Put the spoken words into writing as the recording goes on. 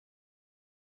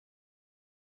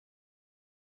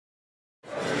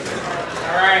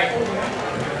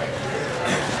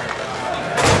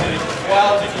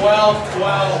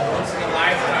12 once in a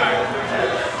lifetime.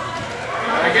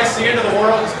 I guess the end of the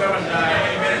world is coming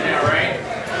any minute now, right?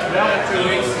 2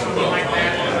 weeks, something like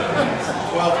that.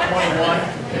 12/21.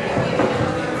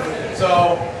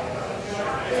 So,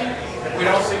 if we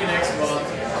don't see you next month,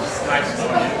 it's nice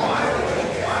knowing you.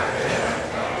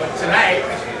 But tonight,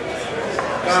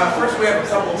 first we have a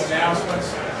couple of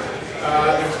announcements.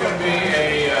 There's going to be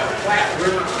a Platte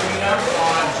River cleanup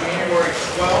on January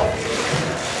 12th.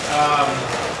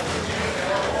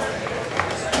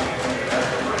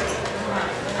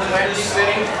 Platte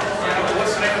City,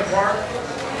 what's the name of the park?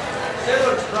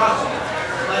 Sailor's Crossing,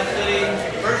 Platte City,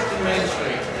 1st and Main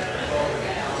Street.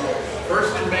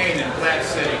 1st and Main in Platte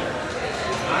City.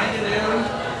 9 to noon,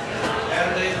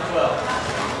 Saturday the 12th.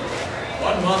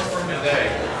 1 month from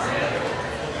today.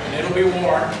 And it'll be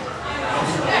warm.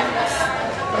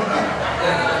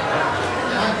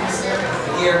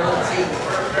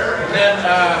 And then I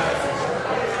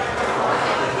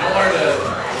wanted to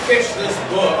pitch this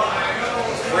book,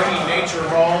 Bringing Nature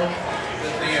Home,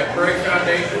 that the Prairie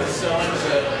Foundation is selling as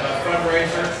a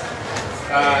fundraiser.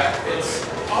 It's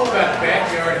all about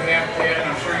backyard habitat.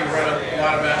 I'm sure you've read a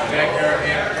lot about backyard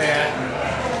habitat and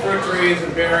fruit trees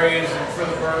and berries and for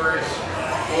the birds.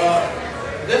 Well,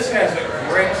 this has a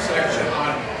great section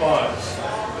on bugs.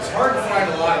 It's hard to find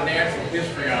a lot of natural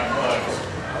history on bugs.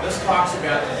 This talks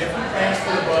about the different plants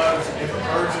for the bugs, the different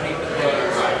birds that eat the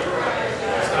bugs.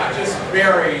 It's not just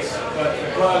berries, but the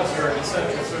bugs are an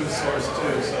essential food source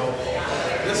too. So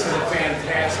this is a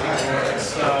fantastic book.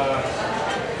 It's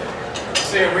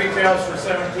say it retails for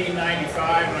 $17.95,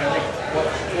 and I think what,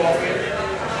 $12.50,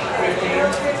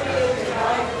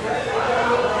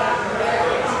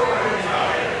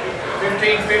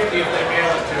 $15.50 if they mail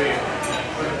it to you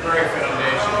for the Prairie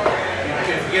Foundation.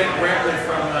 If you get it directly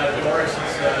from Doris,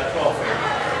 it's $12.50.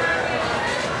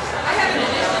 I have an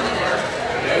addition to that.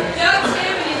 Doug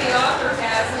Tammany, the author,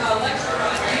 has a lecture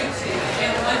on YouTube,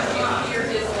 and once you hear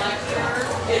his lecture,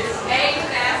 it's A,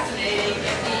 fascinating,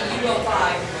 and B, you will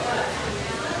buy.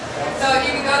 So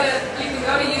you can go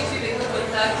to YouTube and Google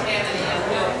Doug Tammany, and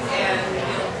you'll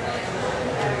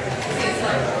see his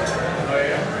lecture. Oh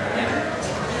yeah?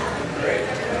 Great.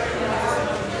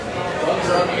 Bugs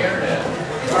on the internet.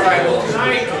 All right, well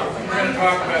tonight we're going to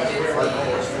talk about the river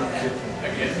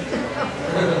again.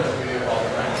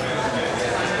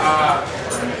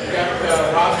 We got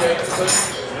Rob Jacobson,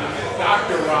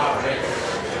 Dr. Rob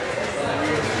Jacobson, from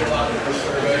the Geological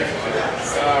Survey,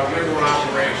 river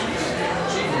operations,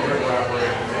 chief of river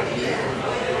operations.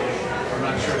 I'm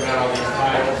not sure about all these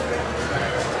titles, but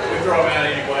we throw them out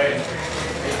anyway.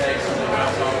 They take something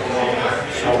else off the wall.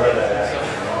 I'll read that out.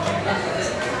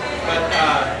 But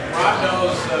Rob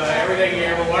knows everything you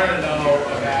ever wanted to know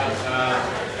about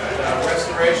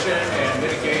restoration and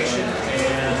mitigation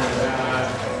and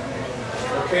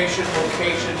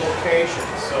location.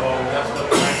 So that's what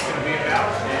tonight's going to be about.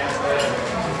 And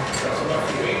that's enough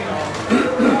for me.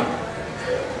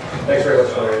 Thanks very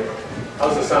much, Larry.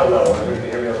 How's the sound level? Everybody can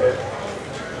hear me okay?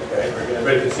 Okay.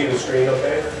 Everybody can see the screen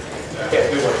okay? Can't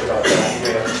do much about that. You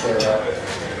may have to stand up.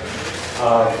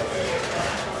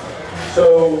 So,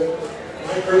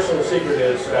 my personal secret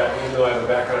is that even though I have a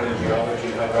background in geology,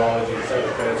 hydrology, and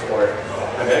sediment transport,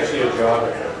 I'm actually a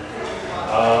geographer.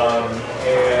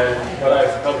 And what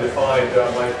I've come to find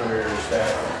throughout my career is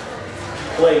that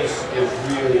place is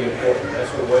really important.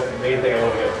 That's the main thing I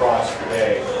want to get across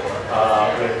today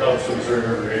when it comes to Missouri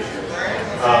River issues.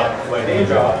 My day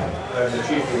job, I'm the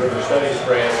chief of the River Studies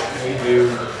branch. We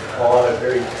do a lot of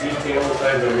very detailed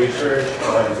kinds of research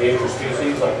on endangered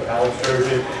species like the pallid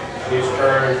sturgeon, leaf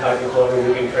tern, high-floating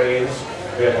moving cranes.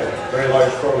 We have a very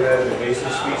large program in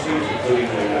invasive species, including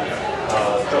the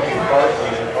jumping carp,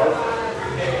 Asian carp.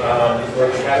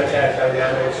 Working habitat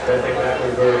dynamics, benthic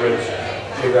macroinvertebrates,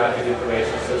 geographic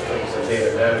information systems, and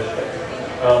data management.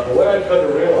 But what I've come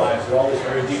to realize is all this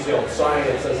very detailed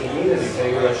science doesn't mean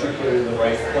anything unless you put it in the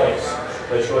right place,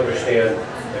 unless you understand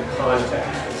the context.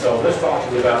 And so this talk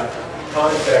is about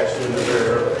context in the Missouri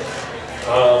River.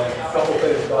 A couple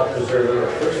things about the Missouri River.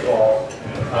 First of all,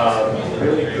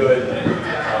 really good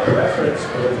reference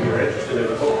for those of you who are interested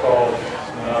in a book called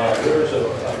Rivers of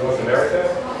North America.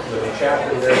 There's a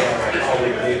chapter there by my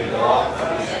colleague David Drought.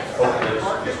 Hopefully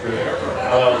this group.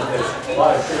 There's a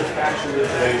lot of good factual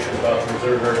information about the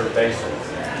Missouri River basin.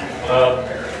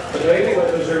 But the main thing about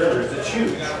the Missouri River is it's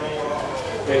huge.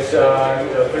 It's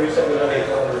 37 million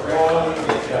kilometers long.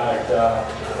 It's got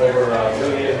over 1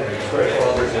 million square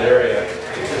kilometers in area.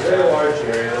 It's a very large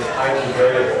area. It's highly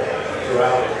variable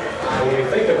throughout it. And when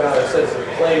we think about a sense of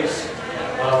place,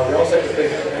 we also have to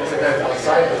think sometimes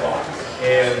outside the box.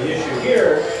 And the issue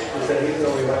here is that even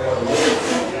though we might want to look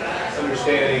at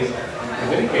understanding, in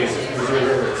many cases, the Missouri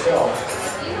River itself.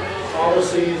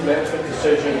 Policies, management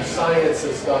decisions, science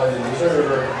that's done in the Missouri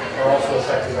River are also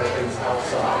affected by things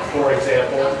outside. For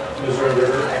example, the Missouri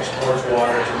River exports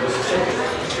water to Mississippi.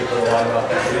 We've heard a lot about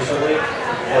that recently.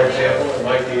 For example, it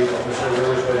might be that the Missouri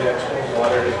River is going to export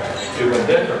water to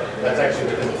Denver. That's actually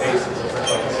within the basin, so it's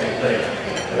like the same thing.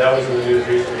 And that was in the news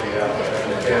recently, as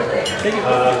an example.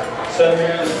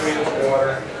 Sediment, streams,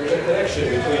 water, there's a connection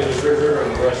between the Missouri River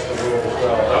and the rest of the world as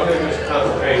well. I'm going to just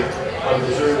concentrate on the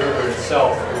Missouri River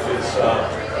itself, which is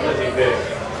really big.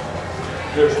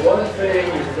 There's one thing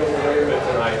you can go away with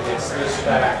tonight, it's this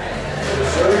fact. The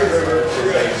Missouri River is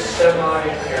a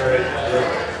semi-arid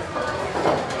river.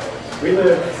 We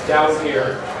live down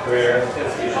here where it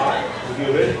tends to be hot and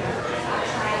humid.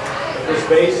 But this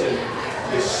basin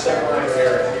is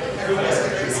semi-arid. And it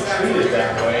should be treated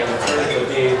that way in terms of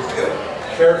being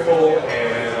careful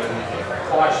and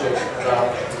cautious about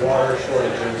water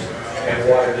shortages and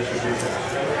water distribution.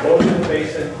 Most of the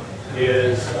basin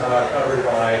is covered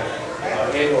by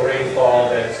annual rainfall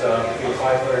that's between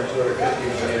 500 and 250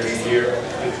 millimeters a year,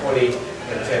 between 20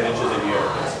 and 10 inches a year.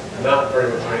 Not very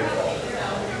much rainfall.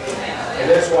 And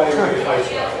that's why you read fights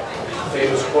about it.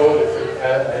 Famous quote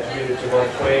attributed to Mark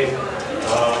Twain,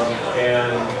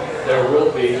 and there will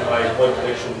be, my one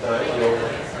prediction tonight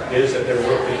is that there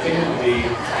will continue to be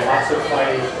lots of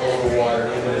fighting over water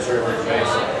in the Missouri River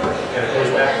Basin. And it goes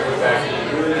back to the fact that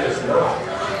there really is not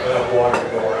enough water to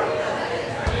go around.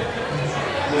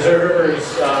 The Missouri River's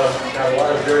got a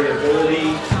lot of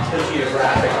variability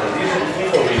physiographically. These are the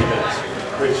ecoregions,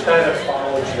 which kind of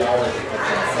follow geology.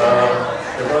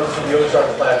 It runs from the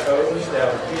Ozarks plateaus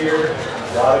down here.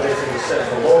 A lot of it's in the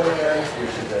central lowlands,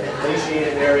 which is a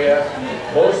glaciated area.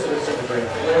 Most of it's in the Great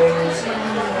Plains.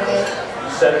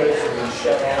 Sediments have been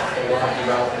shed off the Rocky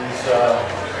Mountains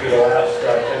the last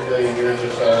 10 billion years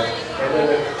or so. And then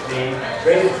the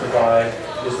drainage divide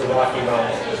is the Rocky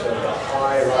Mountains. So the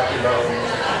high Rocky Mountains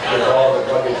with all the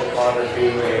rugged topography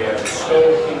and snow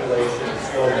accumulation and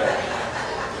snowpack.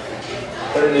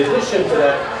 But in addition to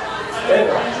that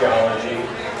bedrock geology,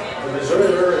 the Missouri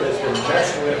River has been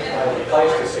messed with by the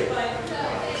Pleistocene.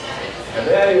 And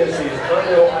that is these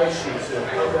continental ice sheets that have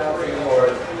come out from the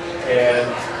north and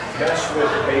messed with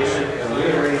the basin and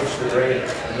rearranged the drainage.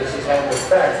 And this has had an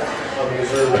effect on the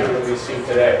Missouri River that we see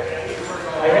today.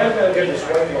 I have now given this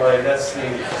white line, that's the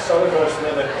southernmost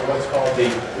limit of what's called the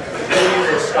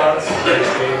Wisconsin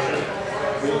glaciation.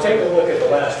 When you take a look at the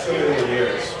last 2 million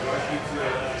years,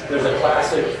 there's a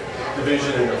classic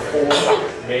division into 4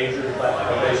 major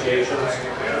glaciations.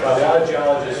 But a lot of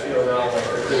geologists feel now like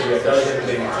there could be a dozen,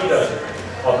 maybe 2 dozen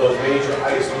of those major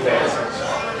ice advances.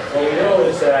 What we know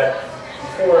is that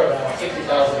before about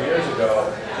 60,000 years ago,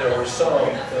 there were some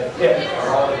that hit a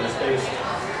lot of this basin.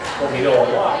 But we know a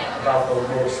lot about the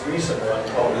most recent one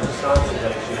called the Wisconsin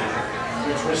glaciation,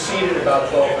 which receded about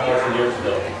 12,000 years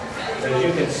ago. And as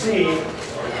you can see,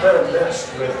 it kind of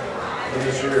messed with the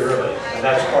Missouri River, and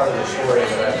that's part of the story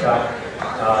that I've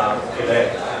got today.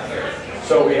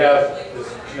 So we have this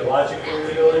geologic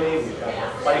variability, we've got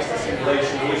Pleistocene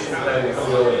glaciation kind of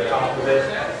coming over the top of it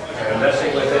and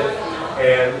messing with it,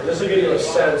 and this will give you a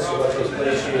sense of what those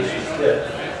glaciations did.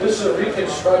 This is a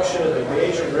reconstruction of the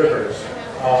major rivers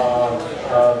of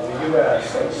the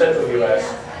U.S., central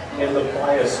U.S., in the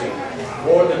Pliocene,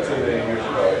 more than 2 million years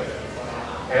ago.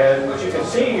 And what you can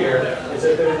see here is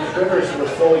that there are these rivers that were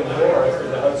flowing north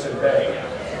in the Hudson Bay.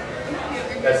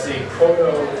 That's the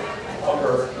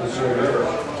proto-upper Missouri River,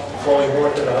 flowing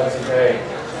north in the Hudson Bay.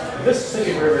 The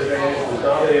Mississippi River drainage was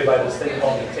dominated by this thing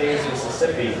called the Thames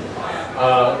Mississippi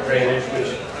drainage,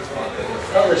 which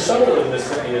covers some of what the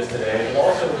Mississippi is today, but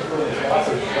also includes lots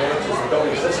of branches that don't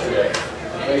exist today.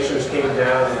 Glaciers came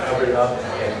down and covered it up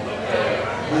and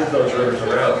moved those rivers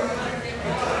around.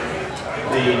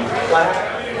 The Platte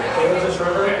and Kansas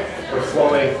River were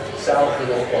flowing south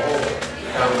through Oklahoma,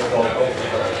 down the Gulf Coast.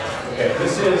 Okay,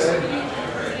 this is,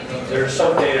 there's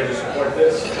some data to support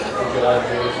this,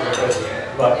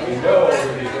 but we know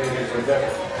that these ranges are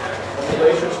different. When the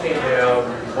glaciers came down,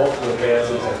 multiple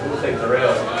advances and moved things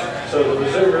around. So the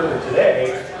Missouri River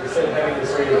today, instead of having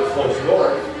this area that flows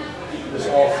north, this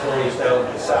all flows down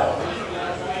to the south.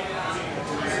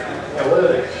 And one of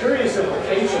the curious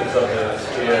implications of this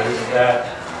is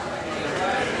that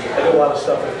I do a lot of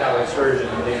stuff with cow and sturgeon,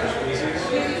 endangered species.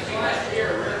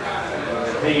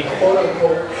 The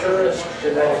quote-unquote purest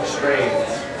genetic strains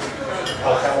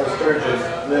of cow and sturgeon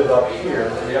live up here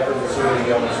in the upper Missouri and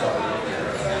Yellowstone.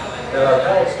 And our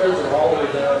cow and sturgeon are all the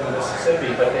way down in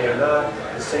Mississippi, but they are not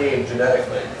the same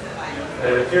genetically.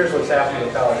 And it appears what's happening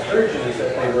with Palace sturgeon is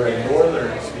that they were a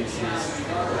northern species.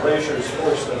 The glaciers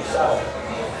forced them south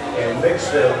and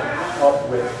mixed them up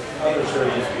with other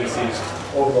sturgeon species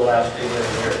over the last few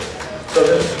million years. So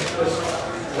this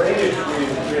drainage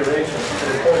rearrangement has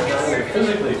been important not only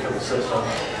physically for the system,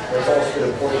 but it's also been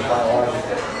important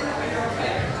biologically.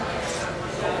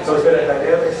 So it's been a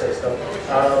dynamic system.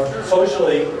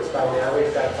 Socially, it's dynamic.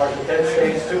 It's got 10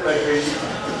 states, 2 countries,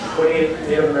 28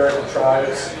 Native American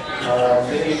tribes.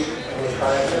 Many of those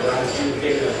tribes are not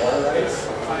adjudicated as water rights,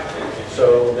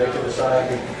 so they can decide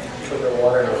to put their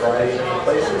water in a variety of different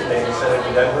places. Maybe send it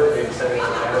to Denver, maybe send it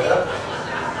to Canada.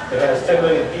 It has 10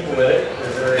 million people in it.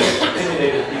 They're very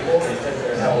opinionated people. They tend to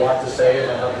have a lot to say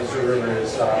about how the Missouri River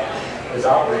is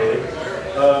operated.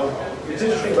 It's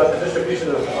interesting about the distribution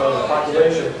of the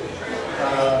population.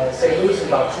 St. Louis is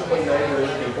about 2.9 million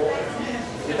people.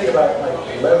 If you think about like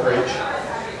leverage,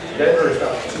 Denver is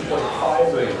about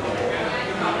 2.5 million people.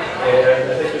 And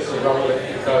I think this is relevant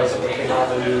because of what came out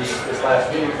in the news this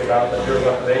last week about the Bureau of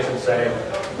Reclamation saying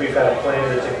we've got a plan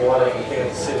to take water from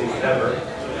Kansas City to Denver.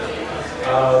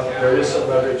 There is some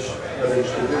leverage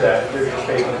to do that. Here's the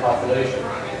state and population.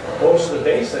 Most of the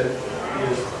basin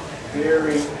is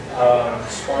very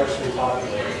sparsely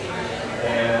populated.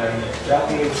 And that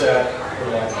means that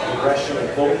from a progression and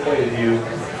flow point of view,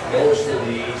 most of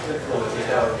the influence is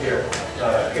down here,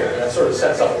 not up here. That sort of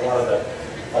sets up a lot of the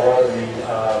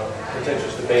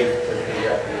contentious debate in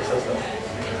the system.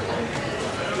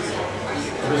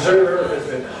 The Missouri River has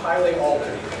been highly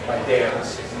altered by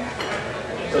dams.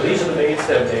 So these are the main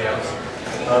stem dams.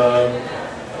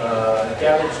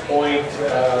 Gavin's Point,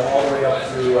 all the way up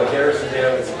to Garrison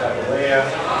Dam, it's a land.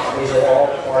 These are all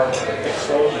part of the Big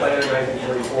Stone Plan in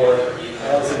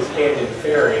 1944, as is Canyon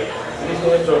Ferry. These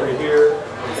dams over here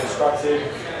were constructed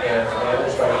and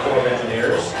managed by the Corps of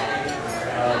Engineers.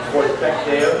 Fort Peck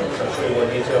Dam, which I'll show you more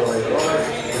detail later on,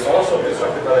 was also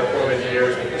constructed by the Corps of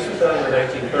Engineers, but this was done in the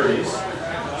 1930s,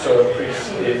 so it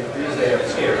preceded these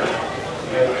dams here.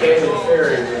 And Canyon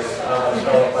Ferry was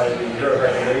developed by the Bureau of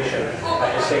Reclamation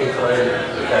at the same time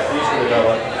that these were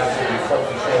developed after the Flood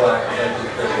Control Act of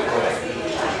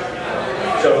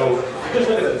 1934. So just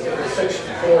look at the 6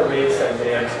 core main stem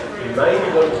dams,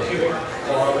 91 cubic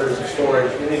kilometers of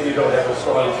storage. Many of you don't have a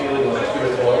strong feeling of what a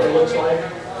cubic kilometer looks like.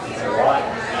 It's a lot.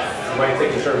 You might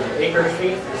think in terms of acre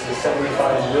feet. This is 75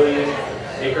 million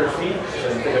acre feet. So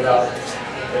you think about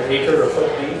an acre or foot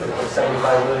feet, and put 75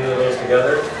 million of those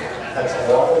together. That's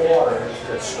a lot of water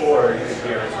that's stored in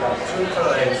here. It's about 2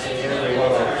 times the yearly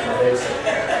runoff in the basin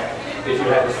if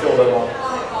you had to fill them up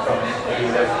from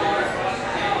these empty.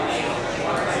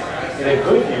 In a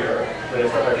good year, when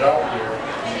it's not a drought year,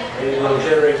 it will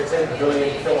generate 10 billion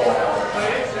kilowatt hours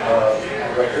of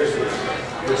electricity,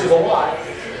 which is a lot.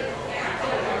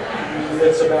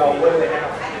 It's about 1.5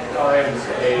 times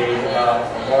a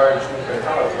large nuclear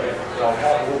power plant. And I'll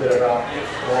talk a little bit about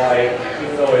why,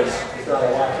 even though it's not a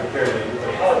lot compared to the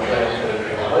nuclear power plant, a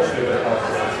bunch of nuclear power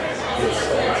plants, it's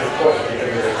important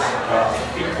because it's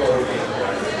peak flow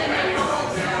capability.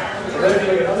 And then if you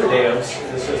look at other dams in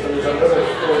the system, there's another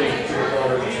 40 cubic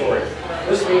kilometers of storage.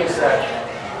 This means that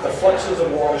the fluxes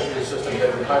of water through the system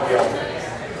have been highly altered.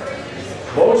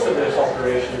 Most of this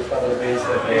alteration is by the main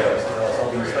stem dams, so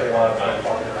I'm going to spend a lot of time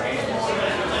talking about this.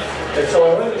 And so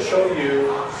I wanted to show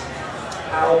you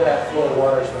how that flow of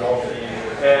water has been altered.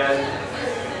 And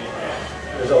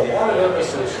there's a lot of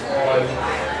emphasis on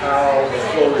how the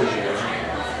flow regime,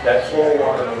 that flow of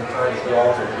water over time has been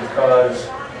altered, because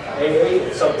A,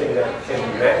 it's something that can be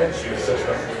managed in the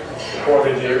system. The Corps of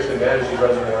Engineers can manage these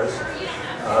reservoirs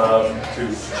to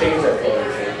change that flow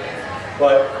regime.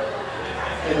 But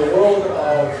in the world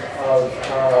of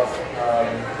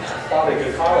aquatic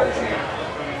ecology,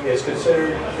 it's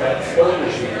considered that flow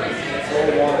regime, flow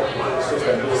of water in the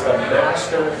system, is the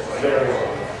master variable.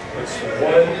 It's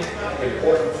one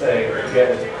important thing.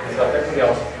 Again, it's not everything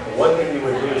else. The one thing you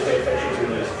would really pay attention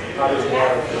to is how does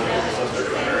water flow in the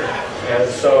system. And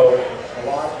so a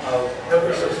lot of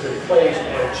emphasis is placed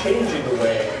on changing the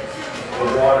way the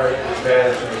water is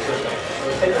managed in the system. So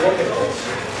let's take a look at this.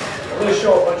 I'm going to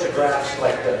show a bunch of graphs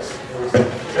like this. I'll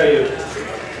tell you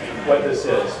what this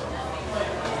is.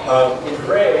 In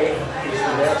gray is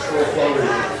the natural flow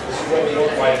regime. This is what it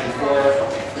looked like before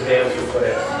the dams were put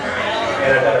in. And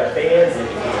I've got a band in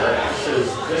here. This is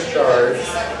discharge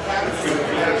cubic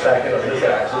feet per second on this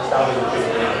axis, thousands of cubic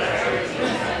feet per second.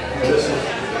 And this is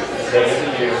days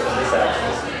and years on this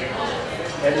axis.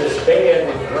 And this band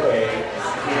in gray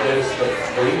is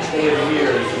for each day of the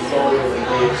year, the flow will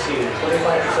be exceeded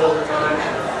 25% of the time,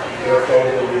 your flow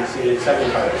will be exceeded 75% of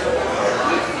the time.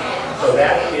 So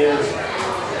that is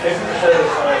 50% of the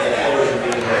time the flow is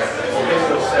dam. It gives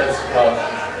you a sense of,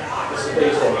 this is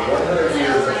based on 100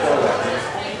 years of flow record.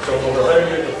 So over 100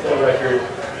 years of flow record,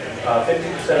 50%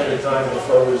 of the time the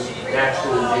flow is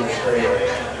naturally being straight.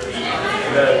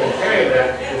 And then I'm comparing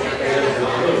that with the bands in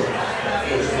blue,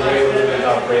 which is the way the river is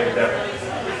operated now.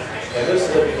 And this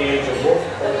is at the gauge of Wolf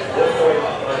Point,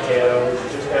 Montana, which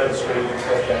is just downstream of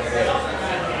that dam.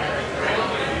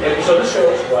 And so this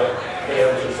shows what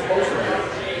dams are supposed to do.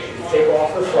 You take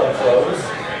off the flood flows,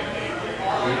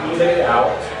 you even it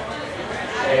out,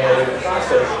 and in the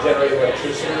process generate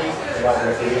electricity, a lot of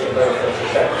recreation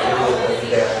benefits, etc.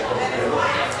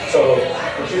 So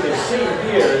what you can see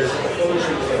here is the flow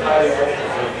sheet is highly electric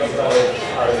that comes out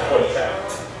of the Port-Tech.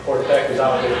 Port-Tech is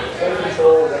operated for flow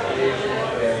control, recreation,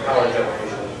 and power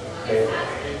generation mainly.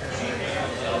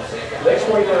 The next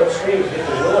point downstream is get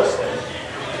to Williston,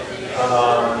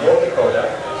 North Dakota,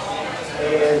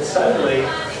 and suddenly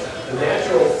the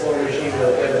natural flow regime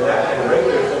and the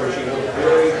regular flow regime look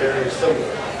very, very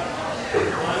similar.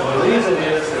 And the reason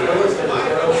is that Williston is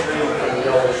downstream from the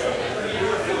Yellowstone.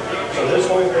 So this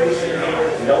whole basin here,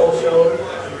 the Yellowstone,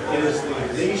 is the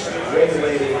least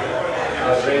regulated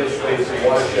drainage basin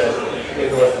watershed in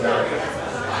North America.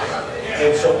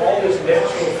 And so all this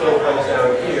natural flow comes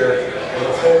down here, and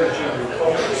the flow regime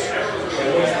recovers. And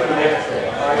it looks pretty natural.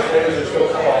 The high flows are still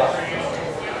cut off,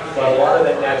 but a lot of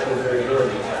that natural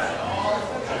variability is back.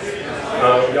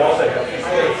 We also have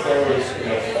higher flows in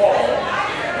the fall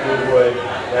than we would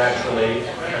naturally,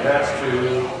 and that's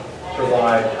to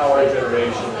provide power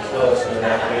generation as well as some of the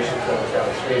navigation flows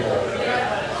downstream.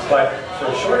 But for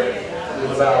a short,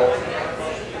 there's about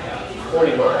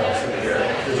 40 miles from here,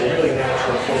 there's a really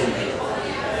natural flow regime.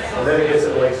 And then it gets to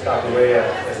the Lake Skagway and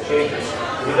it changes.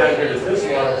 We get down here to this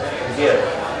one, again,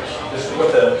 this is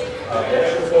what the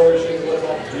natural flow regime looks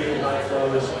like, really high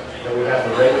flows, and we have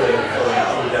the regulated flow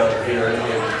regime down here in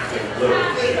blue.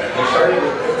 We're starting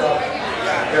to pick up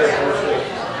characteristic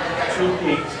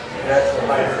two-peaked natural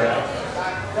hydrograph.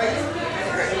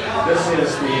 This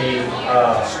is the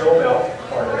snowmelt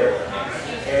part of it,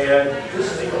 and this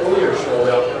is the earlier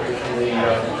snowmelt coming from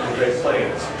the Great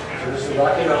Plains. So this is the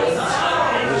Rocky Mountains,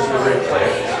 and this is the Great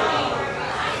Plains.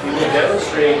 We move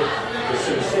downstream to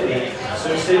Sioux City.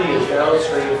 Sioux City is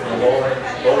downstream from the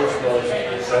lowest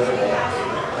reservoir.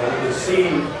 And you can see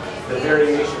the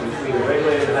variation between the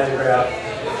regulated hydrograph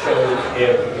shown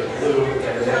in blue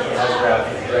and the natural hydrograph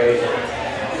in gray.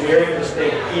 Very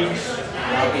distinct peaks,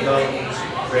 Rocky Mountains,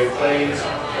 Great Plains,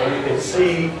 and you can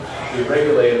see the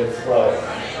regulated flow.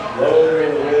 Low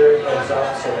during the winter, it comes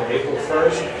up, so on April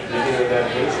 1st, beginning of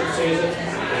navigation season,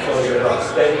 the flows are about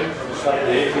steady,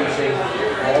 slightly increasing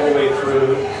all the way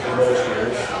through in most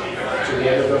years to the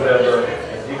end of November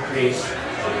and decrease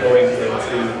going into the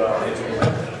winter.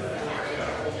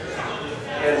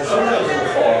 And sometimes in the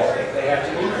fall, they have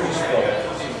to increase flow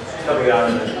coming out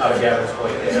of Gavin's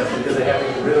Point Dam because they have to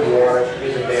get rid of water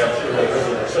in the dam through the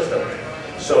river system.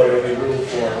 So there will be room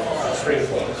for spring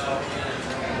flows.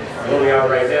 Where we are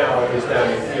right now is down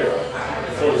in here.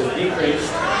 Flows have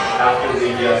decreased after the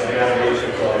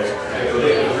navigation flows. And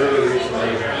really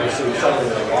recently, we've seen something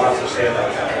like loss of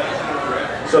sandbox.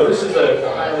 So this is a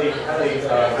highly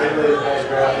regulated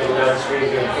hydrograph downstream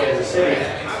here in Kansas City.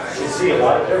 You see a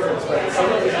lot of difference, but some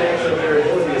of this natural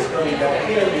variability is coming back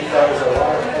in because a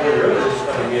lot of other rivers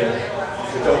coming in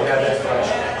that don't have that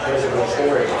much reservoir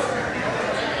storage.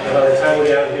 And by the time we're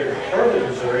down here in Pearland,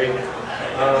 Missouri,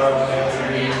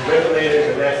 the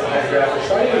regulated and natural hydrograph are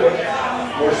starting to look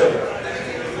more similar.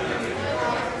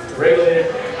 The regulated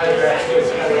hydrograph is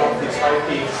coming off these high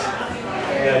peaks,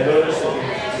 and notice that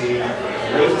the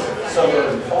late summer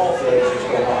and fall flows are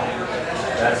still high.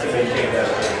 That's to maintain that.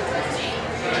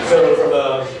 So from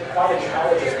a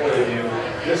physiologist point of view,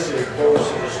 this is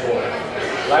most of the story.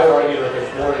 And I would argue that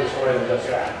there's more to the story than just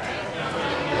that.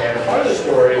 And part of the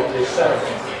story is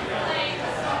sediment.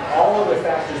 All of the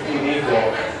factors being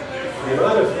equal, the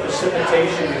amount of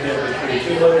precipitation you get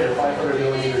between 200 and 500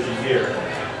 millimeters a year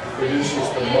produces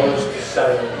the most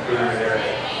sediment in an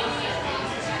area.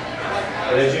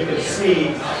 And as you can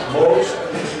see, most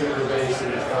of this river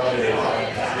basin is dominated by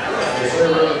this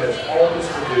river has always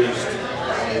produced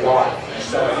a lot of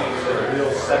sediment, a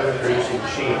real sediment-producing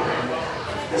machine.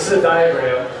 This is a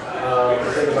diagram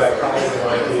presented by a colleague of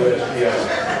mine at the USGS.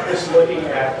 This is looking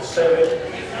at the sediment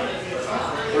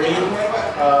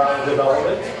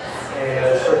development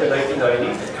and circa 1990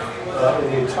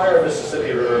 in the entire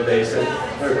Mississippi River Basin.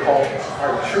 They're called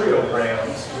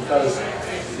arteriograms because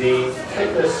the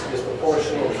thickness is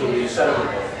proportional to the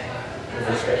sediment in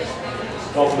this case.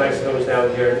 Gulf of Mexico is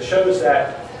down here. It shows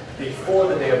that before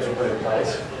the dams were put in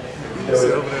place,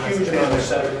 there was a huge amount of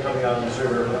sediment coming out of the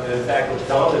Missouri River, and in fact it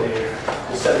dominated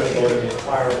the sediment going in the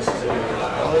entire Mississippi River.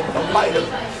 Don't bite him.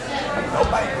 Don't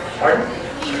bite him. Pardon?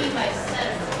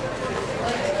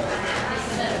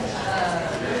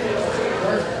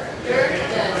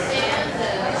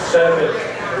 Sediment,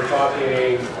 we're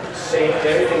talking sand,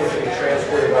 anything that's being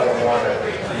transported by the water.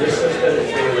 This system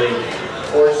is really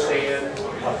coarse sand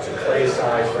up to clay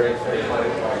size, very fine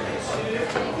particles.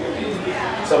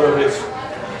 Some of it's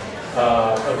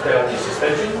comes down in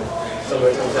suspension, some of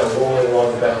it comes down rolling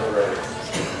along the bed of the river.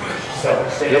 So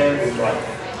sand is right.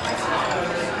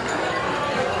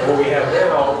 What we have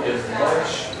now is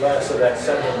much less of that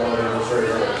sediment load in the Missouri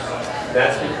River.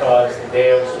 That's because the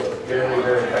dams do a very,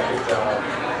 very effective job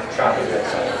trapping that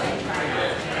sediment.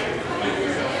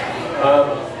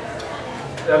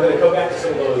 Now I'm going to come back to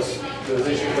some of those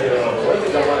issues later on. But one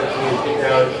thing I want to do is get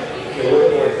down in a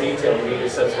little bit more detail to make a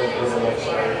sense of what the looks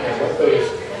like and what those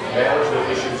management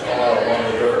issues are along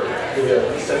the river. Give you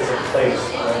a sense of place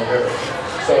along the river.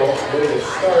 So we're going to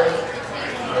start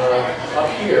up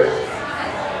here,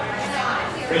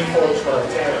 Three Forks,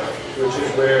 Montana, which is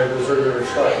where the Missouri River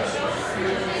starts.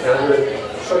 And I'm going to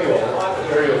show you a lot of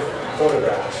aerial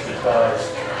photographs because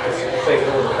I think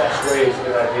one of the best ways to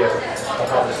get an idea of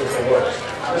how the system works.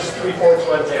 This is Three Forks,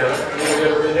 Montana. Have you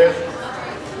ever been there?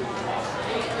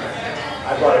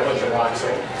 I brought a bunch of rocks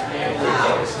in.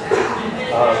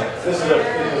 This is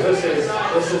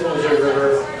the Missouri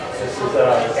River. This is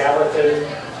Gallatin,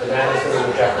 the Madison, and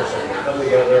the Jefferson. They come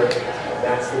together, and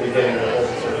that's the beginning of the whole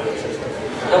Missouri River system.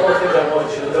 A couple of things I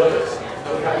want you to notice.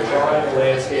 Look how dry the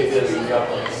landscape is in the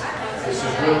uplands. This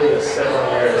is really a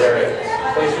semi-arid area.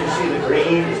 The place where you see the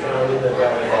green is down in the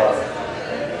valley bottom.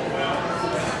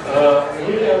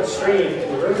 Moving downstream,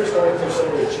 the river's going through some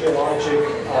of the geologic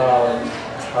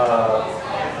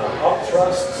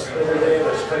upthrusts every day.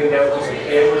 It's cutting down through some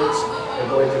canyons and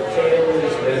going through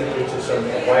canyons and then into some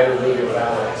wider alluvial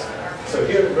valleys. So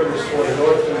here the river's flowing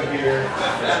north through here.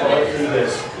 It's going through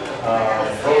this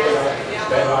broken up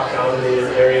bedrock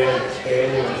dominated area. This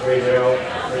canyon is very narrow.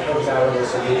 It comes out on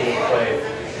this alluvial plain.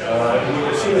 And you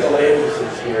can see the land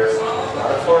uses here. A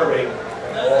lot of farming,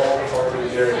 and all the farming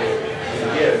is irrigated. And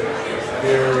again,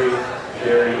 very,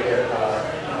 very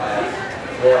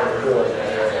water poor in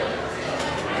that area.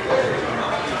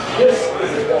 This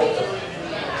is a delta.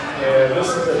 And this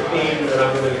is a theme that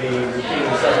I'm going to be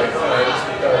repeating several times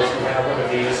because we have one of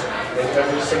these in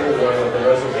every single one of the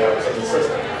reservoirs of the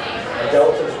system. A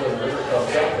delta is when the river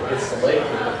comes up, it hits the lake,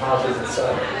 and deposits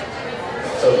itself.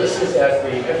 So this is at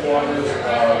the headwaters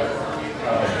of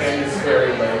Canyons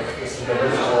Ferry Lake. This is the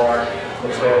reservoir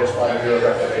that's managed by the Bureau of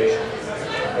Reclamation.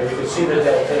 And you can see the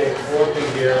deltaic warping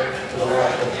here to the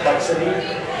lot of complexity,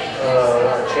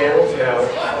 channels. Now,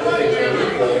 other things are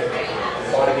equal.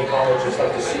 Aquatic ecologists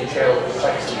like to see channel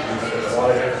complexity because there's a lot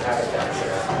of different habitats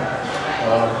there.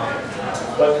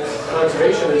 But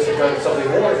conservationists have done something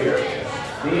more here.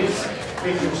 These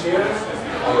features here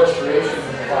are restoration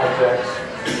projects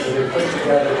that have been put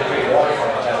together to create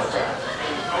waterfront habitat.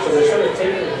 So they're sort of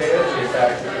taking advantage of the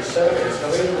fact that the sediment is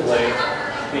coming into the lake,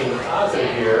 being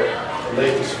deposited here. The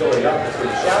lake is filling up, it's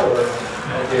getting shallower,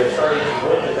 and they're starting to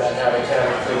work with that habitat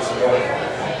and create some waterfront.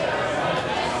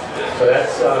 So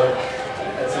that's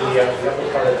in the upper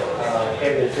part of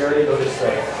Canyon Ferry. Notice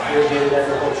irrigated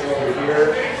agriculture over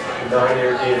here,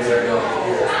 non-irrigated area over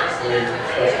here.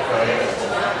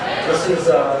 This is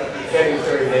Canyon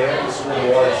Ferry Dam. This is where the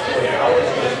water is flowing out as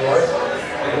it goes north.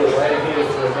 It goes right ahead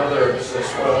into another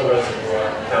small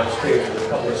reservoir downstream. There's a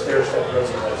couple of stair-step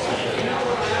reservoirs.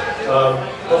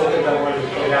 One thing I wanted to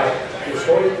point out is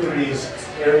going through these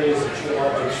areas of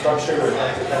geologic structure where you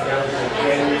have to cut down through the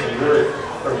canyons and really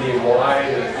from being wide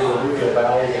and through the alluvial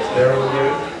valley that's narrow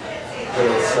here.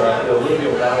 There's the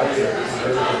alluvial valley that the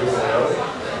river can move around,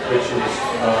 which is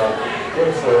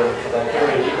good for that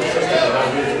area ecosystem and not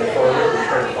using the farmer who's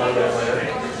trying to find that land.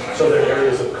 So there are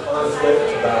areas of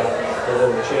conflict about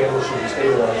whether the channel should be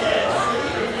stabilized.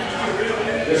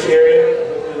 This area,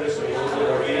 I'll look at this in a little bit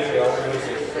more detail. It's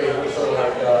creating sort of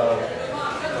like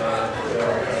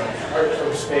art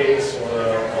from space or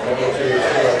a longitude or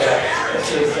something like that.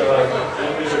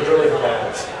 These are drilling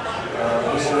pads.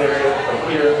 This is an area from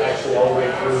here, actually all the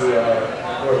way through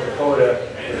North Dakota.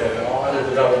 There's a lot of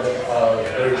development of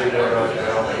energy going on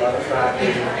now, a lot of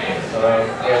fracking,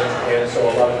 and so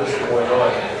a lot of this is going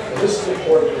on. And this is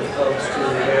important when it comes to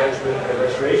the management and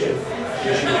restoration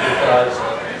issues because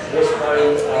this kind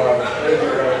of energy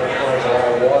requires a lot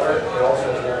of water and also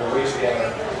has a lot of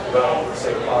wastewater developed at the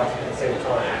same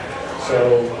time. So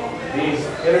these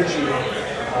energy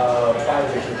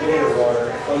projects are getting the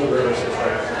water from the river system,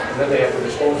 and then they have to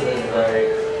dispose of it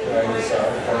in the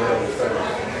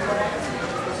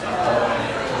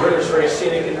very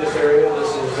scenic in this area. This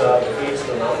is the gates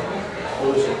of the mountain.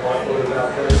 Lewis and Clark wrote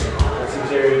about this. It's these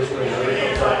areas where the river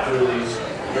comes up through these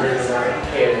very dramatic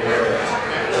canyon areas.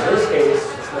 In this case,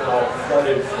 it's now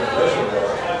flooded from the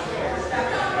reservoir.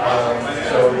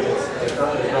 So it's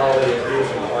not as gnarly as it is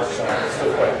in the Clark side. It's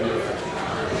still quite beautiful.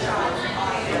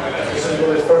 This is a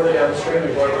little bit further downstream.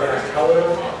 We're going past Helena.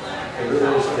 The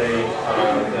river is in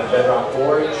a bedrock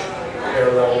gorge,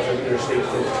 parallel to Interstate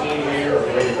 15 here, or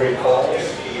the Great Falls.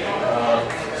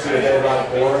 See the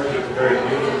bedrock gorge, it's a very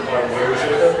beautiful part of the river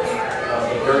system,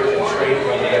 but very constrained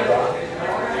by the bedrock.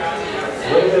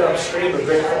 A little bit upstream of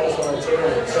Great Falls,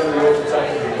 Montana, and suddenly opens up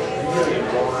into a really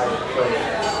wide plain.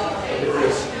 Look at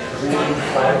this green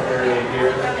flat area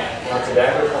here, lots of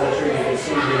agriculture. You can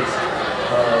see these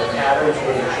patterns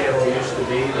where the channel used to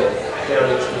be, down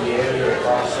each meander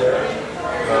across there.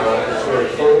 It's a very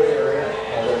fertile area,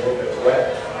 although a little bit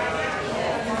wet.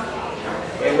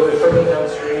 And a little bit further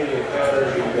downstream, you encounter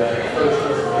the first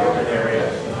urban area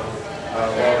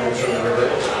along the Missouri River.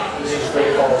 This is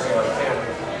Great Falls, Montana.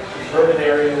 Urban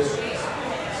areas,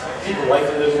 people like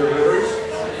to live near rivers,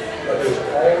 but there's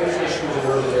always issues in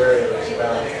urban areas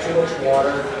about too much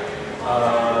water,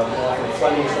 often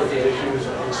flooding sorts of issues,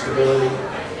 instability.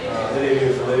 Many of you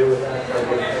are familiar with that,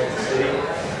 Kansas City.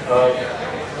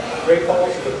 Great Falls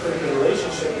has a pretty good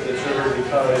relationship with this river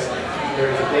because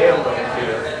there's a dam right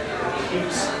here that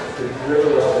keeps the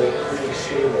river level pretty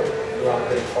stable throughout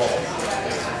Great Falls.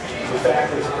 In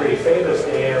fact, it's a pretty famous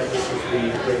dam. This is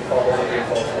the Great Falls of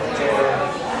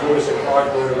Montana. Lewis and Clark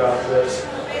wrote about this.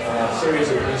 A series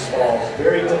of these falls.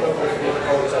 Very difficult to get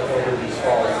boats up over these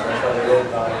falls. That's why they wrote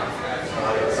about it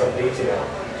in some detail.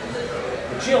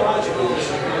 But geologically, this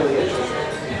is really interesting.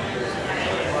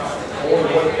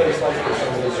 Only one place like this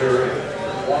in Missouri.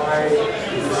 Why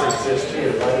does this exist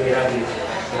here? Why do we have these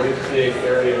great big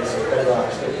areas of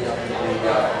bedrock sticking up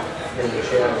in the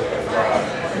channel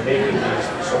and making these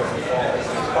sorts of falls?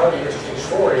 It's part of the interesting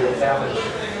story that's happened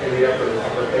in the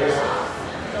upper basin.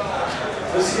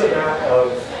 This is a map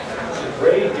of the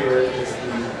gray here is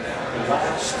the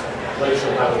last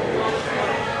glacial altitude.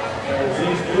 And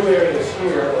these blue areas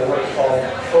here are what are called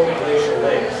glacial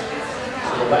lakes.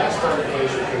 The last time the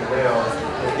glacier came down,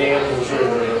 it dammed the Missouri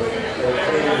River, and it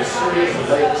created a series of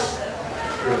lakes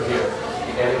through here.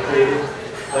 And it created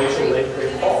glacial lake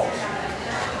Great Falls.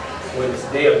 When it's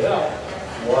dammed up,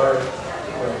 water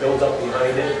builds up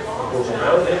behind it, goes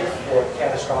around it, or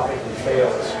catastrophically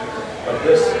fails. But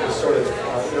this sort of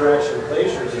interaction with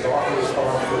glaciers is often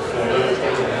responsible for the river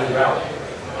taking a new route.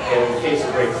 And in the case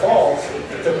of Great Falls,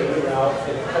 it took a new route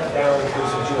and cut down through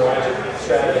some geologic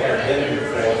strata that had been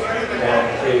before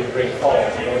and created Great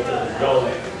Falls, relatively young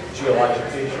geologic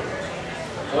feature.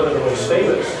 One of the most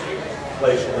famous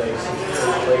glacial lakes is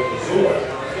Lake Missoula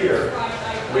here,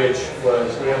 which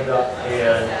was dammed up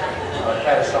and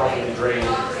catastrophically drained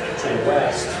to the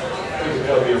west through the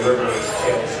Columbia River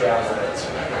channel stratalands.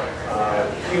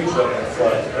 Huge number of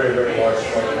floods, very, very large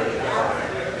flood.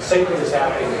 The same thing is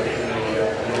happening in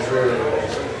the Missouri River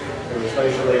basin. There was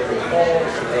glacial lake Great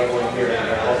Falls, and another one here in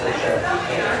the Alpha Shelf.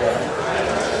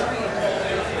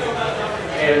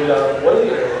 And one of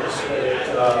the areas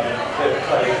that it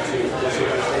cut into is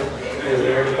interesting is an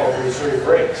area called the Missouri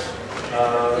Breaks.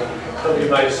 Some of you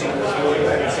might have seen this movie. I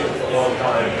haven't seen it for a long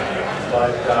time,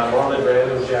 but Marlon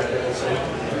Brando and Jack Nicholson,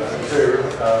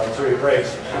 Missouri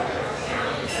Breaks.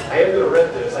 I am going to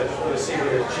rent this. I just want to see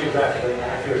whether it's geographically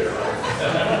accurate or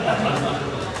not.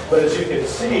 But as you can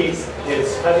see,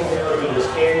 it's cutting down through this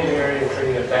canyon area and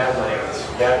creating a badlands.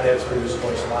 Badlands produce, of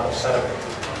course, a lot of sediment.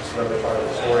 It's another part of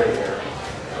the story here.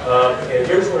 And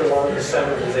here's where a lot of the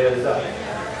sediment has ended up.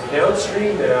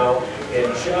 Downstream now, and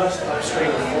just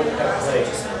upstream of Fort Peck Lake,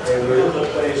 and we're in the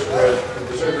place where the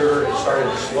Missouri River is starting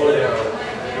to slow down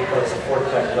because of Fort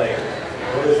Peck Lake. A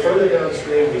little further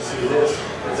downstream, we see this.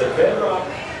 It's a bedrock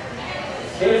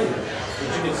canyon, but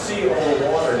you can see all the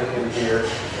water in here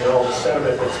and all the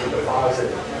sediment that's been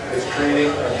deposited. It's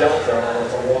creating a delta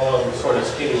that's a long, sort of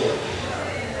skinny one.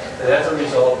 And as a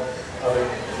result of it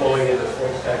flowing into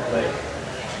Fort Peck Lake.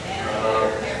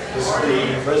 This is the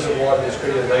reservoir that was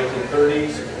created in the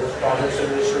 1930s, the first Progress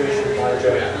Administration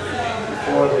project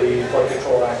before the Flood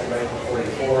Control Act of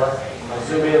 1944. I'll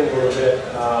zoom in a little bit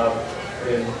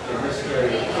in this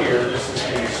area here. This is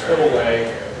the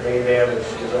spillway. The main dam is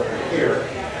over here.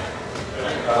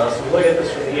 So look at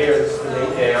this from here. This is the main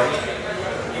dam.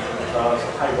 It's a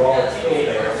hydraulic fill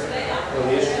dam. And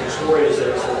the interesting story is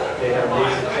that they have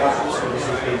major problems when this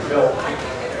was being built.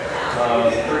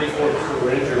 34 people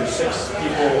were injured, 8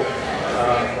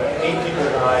 people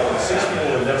died, and 6 people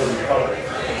were never recovered.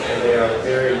 And they are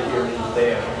buried here in the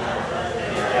dam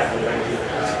after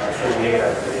 1938.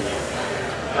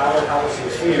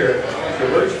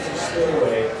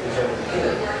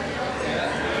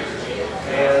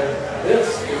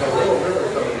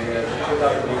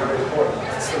 turned out to be very important.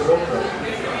 It's the Milk River,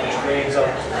 which drains up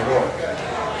to the north.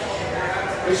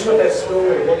 This is what that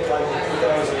spillway looked like in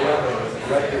 2011 with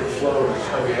record flows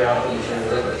coming down from the Missouri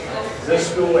River. This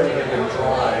spillway had been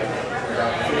dry for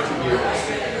about 50 years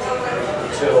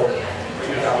until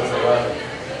 2011.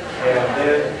 And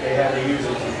then they had to use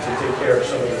it to take care of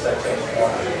some of this excess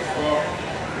water.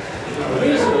 The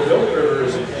reason the Milk River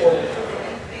is important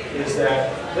is that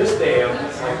this dam,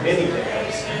 like many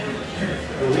dams,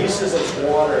 releases its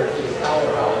water to the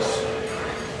powerhouse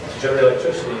to generate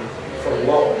electricity from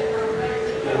low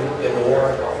in the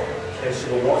water column. And so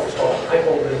the water is called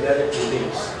hypomagnetic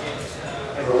release.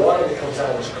 And the water that comes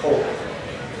out is cold.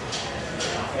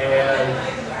 And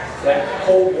that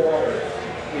cold water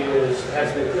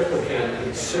has been implicated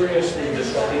in seriously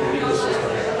disrupting the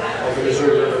ecosystem of the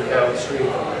Missouri River downstream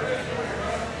from there.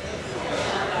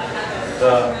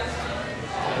 The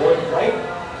one right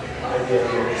idea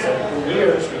here is that for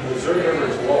years, when the Missouri River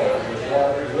is low,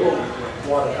 there's little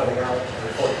water coming out of the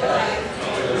Fort Pack.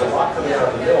 There's a lot coming out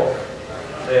of the mill.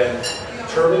 Then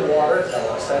turbid water, it's got a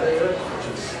lot of sediment in it, which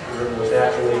is the river was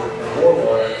naturally more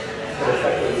water that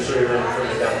affected the Missouri River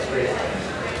further downstream.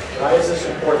 Why is this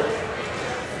important?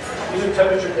 These are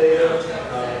temperature data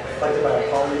collected by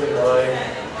a polygon line,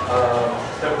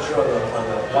 temperature on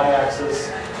the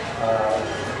y-axis,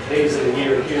 days of the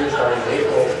year here, starting in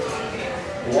April.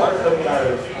 The water coming out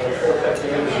of Fort Peck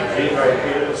Dam is green right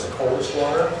here, it's the coldest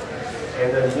water. And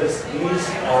then these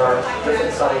are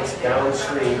different sites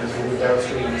downstream, as we move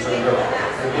downstream in Missouri River.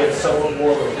 We get somewhat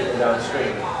warmer people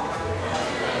downstream.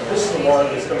 This is the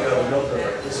water that's coming out of the Milk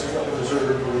River. This is what the Missouri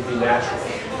River would be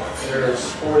naturally. There's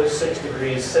 4 to 6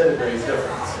 degrees centigrade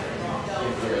difference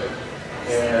in here.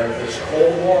 And this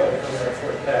cold water coming out of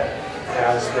Fort Peck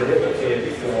has been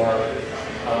implicated for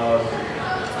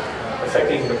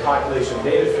affecting the population of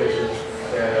native fishes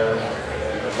and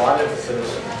a lot of emphasis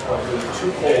on being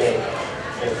too cold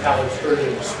and how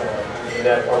sturgeon spawn in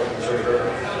that part of the Missouri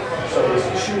River. So this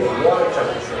issue of water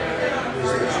temperature is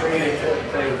an extremely important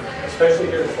thing, especially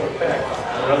here in Fort Peck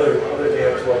and other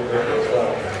dams along the river as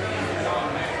well.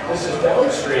 This is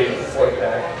downstream of Fort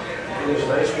Peck. There's a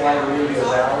nice wide alluvial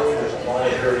valley. There's a lot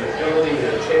of variability.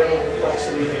 There's channel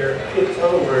complexity here. In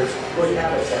other words, good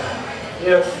habitat.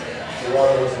 If the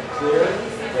water wasn't clear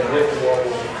and if the water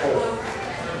wasn't cold.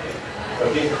 But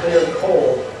being clear and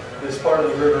cold, this part of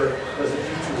the river doesn't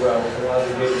do too well with a lot of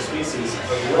the native species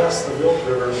unless the Milk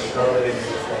River is dominating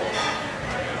the flow.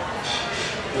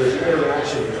 There's an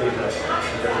interaction between the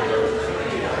different rivers.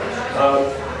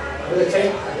 I'm going to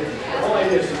take, the whole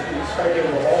idea is to start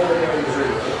getting all the way down the Missouri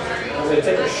River. I'm going to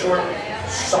take a short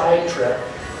side trip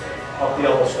up the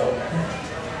Yellowstone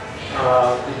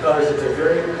because it's a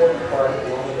very important part of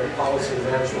a lot of the policy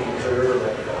management of the Missouri River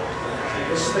right now.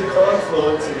 This is the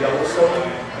confluence of Yellowstone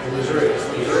and Missouri. So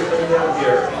Missouri coming down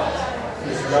here,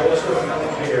 this is Yellowstone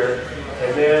coming here,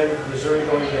 and then Missouri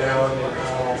going down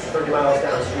 30 miles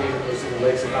downstream, goes to the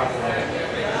lakes of Dakotas,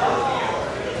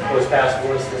 goes past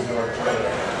Williston, North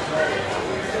Dakota.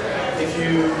 If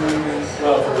you,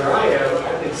 well, from where I am,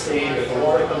 I can see that the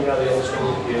water coming out of the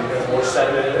Yellowstone has more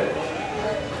sediment in it.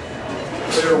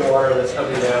 Clear water that's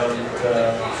coming down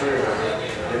the Missouri River.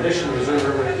 In addition, the Missouri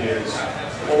River is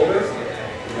colder.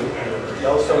 The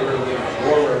Yellowstone River is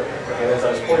warmer. And as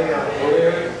I was pointing out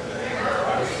earlier,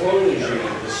 the flow regime,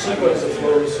 the sequence of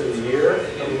flows through the year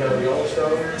coming down the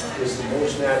Yellowstone is the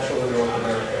most natural in North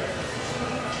America.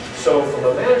 So from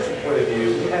a management point of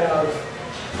view, we have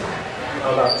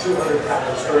about 200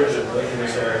 patent sturgeon in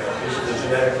this area. These are the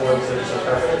genetic ones that are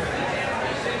perfect.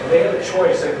 And they have a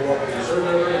choice. They go up the Missouri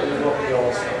River and they go up the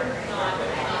Yellowstone.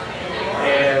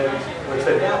 And what's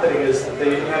been happening is that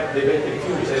they've been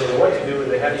confused. They don't know what to do and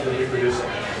they haven't been reproducing.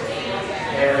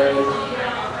 And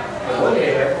on one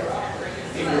hand,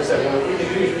 people have said, well, what we can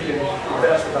do is we can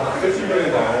invest about $50 million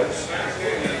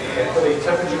and put a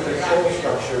temperature control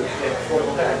structure in Fort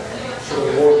Peck so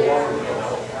the more water will come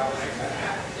out.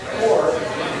 Or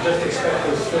you just expect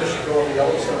those fish to go on the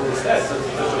Yellowstone instead, since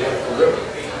it's just a wonderful river.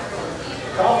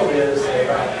 The problem is that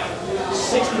about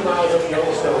 60 miles up the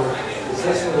Yellowstone is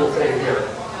this little thing here.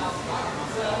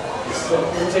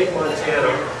 You take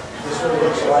Montana, this one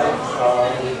looks like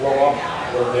we blow up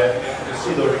a little bit. You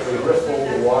see the riffle,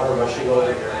 the water rushing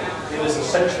over here. It is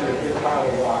essentially a big pile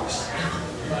of rocks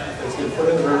that's been put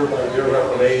in the river by Bureau of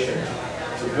Reclamation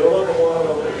to build up the water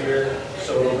over here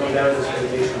so it'll go down this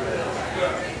mitigation canal.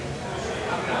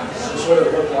 This is what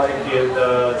it looked like in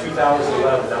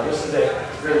 2011. Now this is a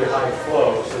very high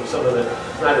flow, so some of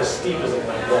it's not as steep as it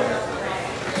might look.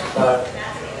 But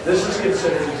this is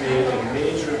considered to be a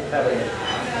major impediment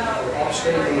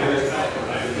Upstream from it,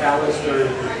 the talon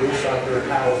sturgeon, blue sucker,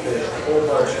 paddlefish, a whole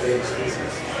bunch of native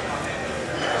species.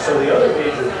 So the other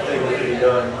major thing that can be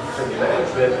done in terms of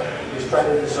management is try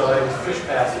to design fish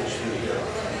passage through here.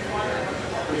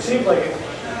 Which seems like it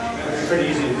would be pretty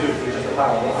easy to do if just a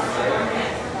pile of rocks, right?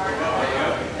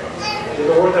 They've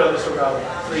been working on this for about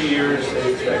 3 years.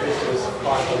 They expect this to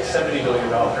cost like $70 million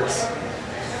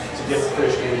to get the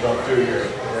fish to move up through here.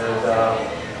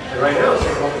 And right now it's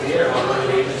up in the air. How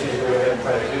many agencies will go ahead and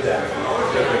try to do that?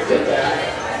 If they did that,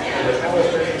 and the talon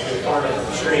sturgeons were far enough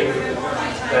upstream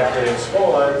that when it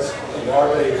spawns, the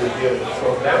larvae would be able to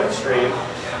float downstream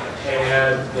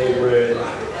and they would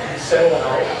settle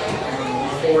out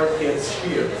before it hits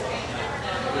here.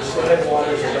 There's the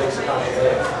headwaters of Lake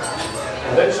Zacatecas.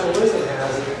 Conventional wisdom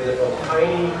has it that if a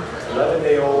tiny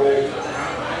 11-day-old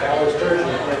talon sturgeon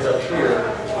ends up here,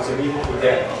 it's immediately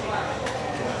dead.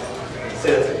 Say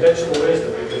that's conventional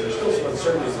wisdom because there's still some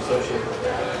uncertainties associated with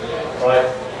that. But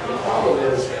the problem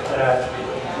is that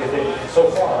so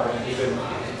far you can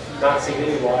not see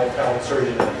any live talon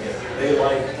sturgeon in here. They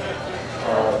like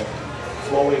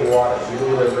flowing water.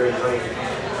 Usually they're very tiny,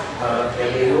 and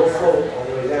they will float all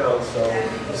the way down. So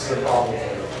this is a problem for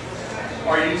them.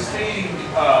 Are you seeing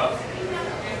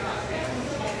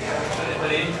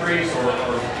an increase or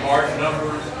large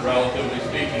numbers, relatively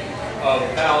speaking, of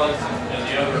talons and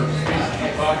the other species you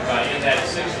talked about in that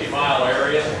 60-mile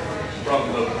area from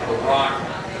the rock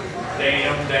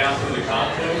dam down to the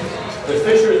pontoons? The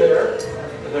fish are there,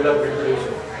 but they're not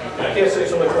reproducing. I can't say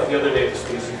so much about the other native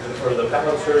species, but for the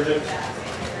talon sturgeon,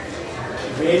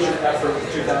 major effort in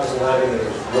 2011, there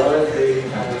was one baby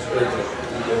talon sturgeon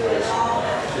that was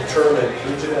determined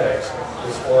through genetics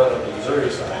was spawned on the Missouri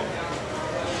side.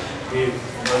 On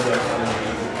the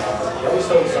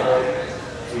Yellowstone side,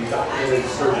 we documented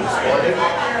sturgeon spawning,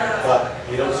 but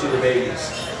you don't see the babies.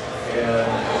 And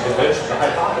the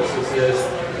hypothesis is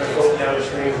they're floating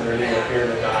downstream and they're going to appear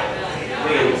to die.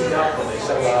 They eat up when they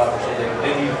settle out or something.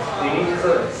 They need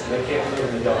currents. They can't live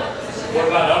in the dump. What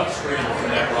about upstream from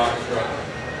that rock structure?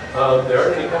 There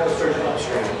aren't any talon sturgeon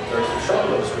upstream. There's some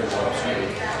sharp-nosed sturgeon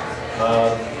upstream.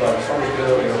 But as far as we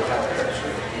know, we don't have it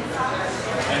upstream.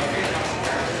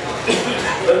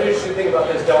 Another interesting thing about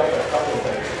this delta, a couple of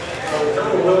things. The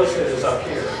town of Williston is up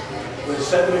here. When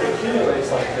sediment accumulates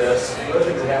like this, one of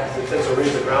the things that happens is it tends to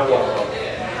raise the groundwater level.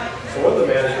 So one of the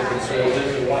management concerns is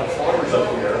there's a lot of farmers up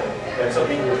here, and some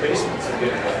people with basements are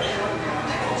getting wet.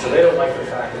 So they don't like the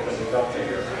fact that there's a delta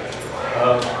here.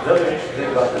 Another interesting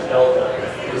thing about the delta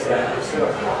is that it's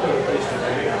not a popular place to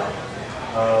be.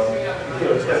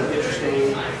 It's kind of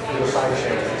interesting side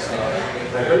channels and stuff.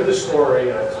 And I heard this story,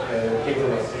 and it came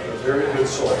from a very good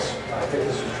source. I think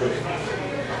this is true.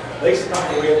 Lake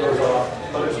Zacatecas goes off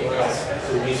hundreds of miles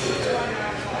to the east of here.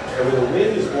 And when the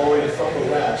wind is blowing from the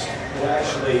west, it will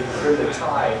actually bring the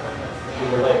tide in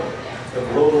the lake and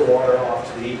blow the water off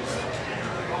to the east.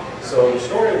 So the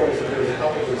story was that there was a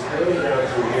couple that was sailing down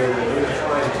through here, and they were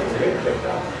trying until the wind picked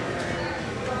up.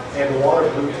 And the water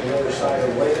blew to the other side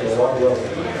of the lake, and the water level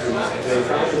decreased, and they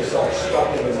found themselves stuck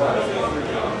in the mud.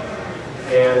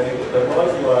 And the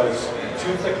mud was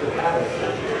too thick to paddle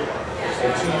through,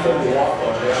 and too thin to walk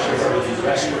on. They actually had to be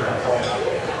rescued by help.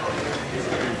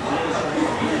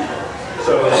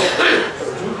 So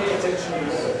do pay attention to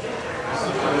this.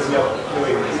 What is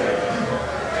doing these things?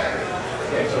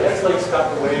 Okay, so that's Lake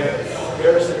Zacatecas,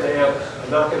 Garrison Dam.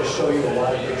 I'm not going to show you a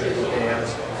lot of pictures of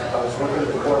dams. I was working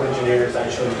with the Corps of Engineers. I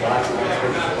showed you lots of these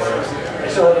pictures of dams. I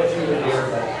still have a few in here,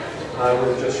 but I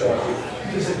will just show you.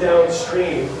 This is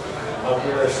downstream of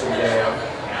Garrison Dam.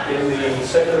 In the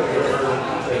center of the river,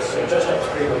 that's just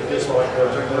upstream of Bismarck,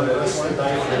 this is the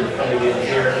ninth river coming in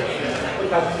here.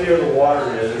 Look how clear the water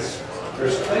is.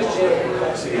 There's a nice chance of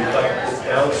complexity, but it's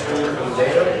downstream from the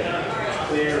dam. It's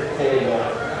clear, cold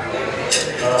water.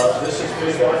 This is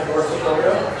Bismarck, North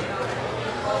Dakota.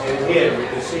 And again, you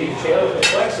can see channel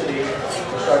complexity.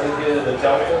 We're starting to get into the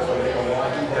delta from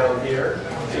Milwaukee down here.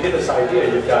 To get this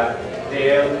idea, you've got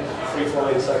dam,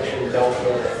 free-flowing section,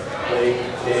 delta, lake,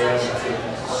 dam,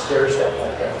 stair-step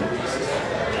like that.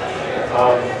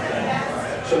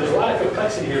 So there's a lot of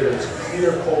complexity here. There's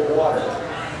clear, cold water.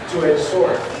 Two-edged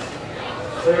sword.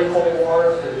 Clear, cold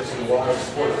water produces a lot of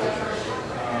sport features.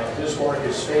 Bismarck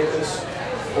is famous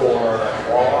for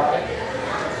walleye.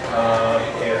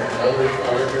 And other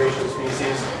recreation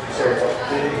species, so it's a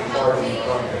big part of the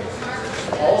economy.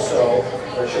 Also,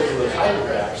 I showed you those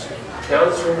hydrographs.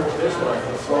 Downstream of Bismarck,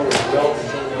 the flow is well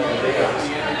controlled by the dams.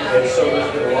 And so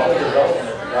there's been a lot of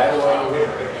development right along the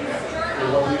river in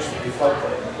what used to be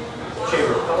floodplain. The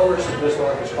Chamber of Commerce in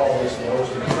Bismarck has called this the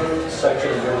most improved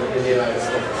section of the river in the United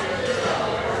States.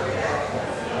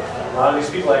 lot of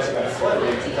these people actually got flooded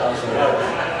in 2011.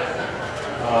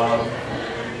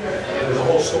 And there's a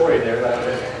whole story there that I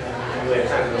don't really have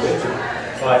time to go into.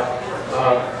 But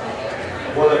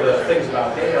one of the things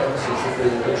about dams is that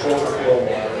they control the flow of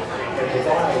water and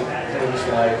provide things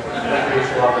like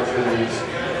recreational opportunities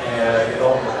and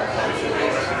development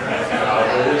opportunities.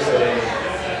 There is a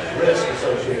risk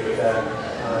associated with that,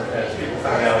 as people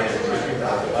found out in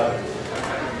 2011.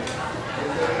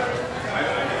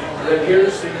 And then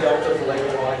here's the delta for Lake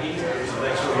Milwaukee. It's the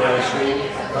next one downstream.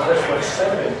 Not as much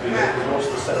sediment here, because most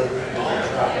of the sediment is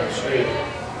trapped upstream.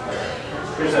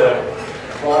 Here's a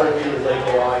broader view of Lake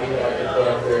Milwaukee that I can put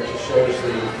up there. It just shows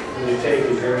the, when you take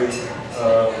a very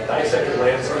dissected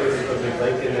landscape, you put a big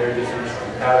lake in there, just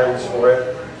patterns for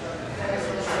it.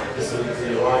 This is the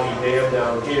Milwaukee Dam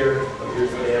down here. Here's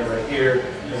the dam right here.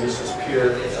 And this is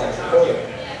Pier in South Dakota.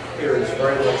 Here is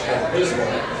very much not visible.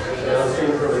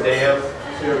 Downstream from the dam,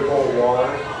 clear cold water,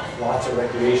 lots of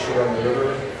recreation on the river,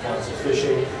 lots of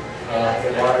fishing,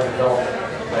 and water development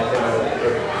right down the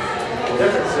river. The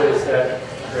difference is that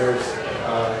there's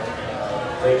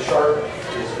Lake Sharp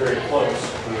is very close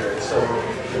here, so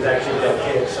there's actually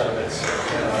volcanic sediments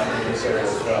in this area as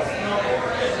well.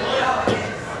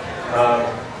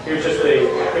 Here's just a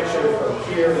picture from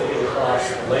here looking across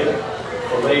the lake.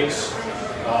 The lakes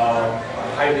are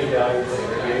highly valued for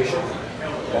recreation.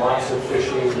 Lots of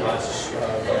fishing, lots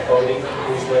of boating in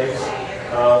these lakes.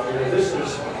 This is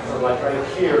from like right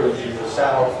here, which is the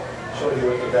south, showing you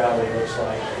what the valley looks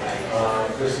like.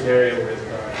 This is an area with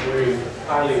very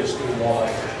highly esteemed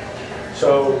wildlife.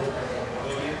 So,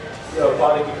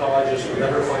 aquatic ecologists will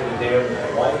never find a dam that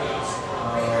they like.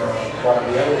 But on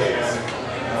the other hand,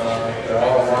 there are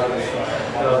a lot of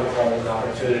undeveloped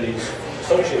opportunities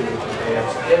associated with the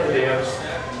dams. And the dams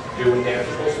do what dams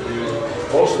are supposed to do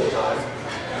most of the time.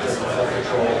 Flood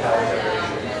control, power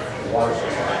generation, water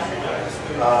supply.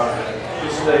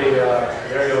 This is an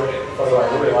area photo I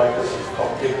really like. This is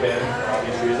called Big Bend for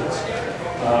obvious reasons.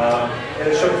 And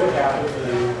it shows what happens when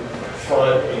you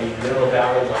flood a middle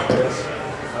valley like this.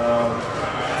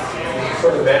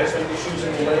 Sort of management issues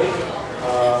in the lake.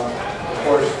 Of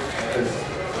course, there's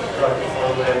productive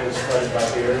farmland is flooded by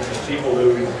here. There's people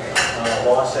who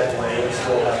lost that land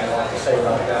still have a lot to say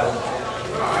about that.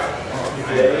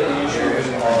 Today, the issues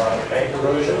are bank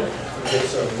erosion. Get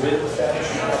some wind effects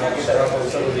set up on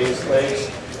some of these lakes,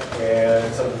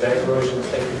 and some of the bank erosion is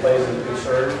taking place as a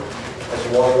concern. As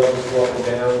the water levels go up and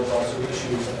down, there's also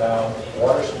issues about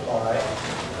water supply.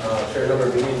 A fair number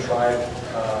of Indian tribal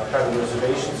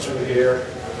reservations through here,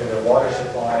 and their water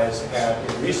supplies have,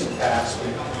 in recent past,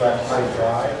 been left high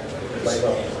dry. The lake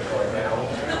levels are going down.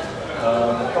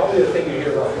 Probably the thing you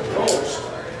hear about the most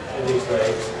in these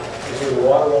lakes is when the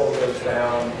water level goes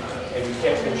down and you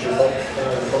can't finish your boat down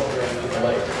the boat around to the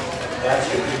lake. That's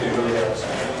what people really notice.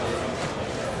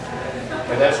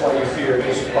 And that's why you hear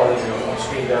this is part of the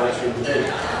upstream downstream debate.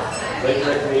 Lake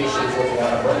recreation is worth a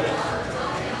lot of money.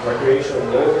 Recreational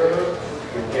Lower River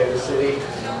in Kansas City,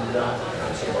 not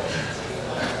so much.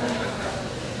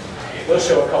 Let's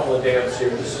show a couple of dams here.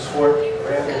 This is Fort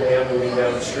Randall Dam moving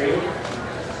downstream.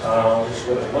 This is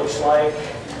what it looks like.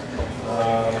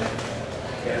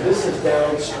 And this is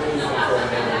downstream from Fort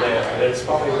Randall Dam. And it's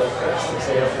probably the best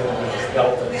example of this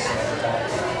delta.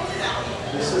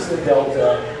 This is the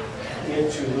delta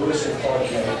into Lewis and Clark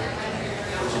Lake,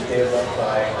 which is dammed up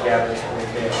by Gavin's Point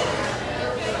Dam.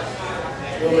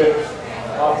 A little bit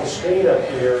off the screen up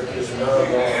here is another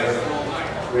water,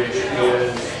 which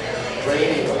is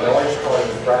draining a large part of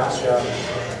Nebraska,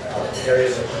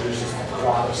 areas that produces a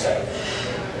lot of sediment.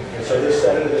 And so this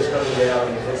sediment is coming down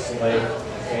and hits the lake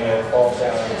and falls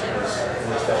out into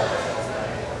this delta.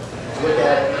 Look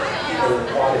at it for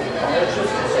aquatic ecologists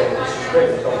and say, this is great,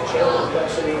 it's called channel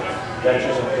complexity. That's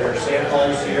just a pair of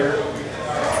sandhogs here.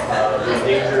 The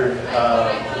endangered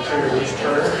interior least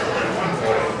tern.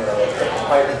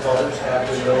 Pipe butters have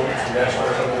been known to nest on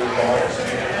some of these bars.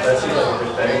 That seems like a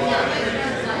good thing.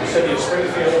 The city of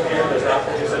Springfield up here does not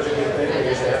think it's such a good thing. They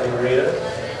used to have a marina.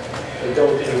 They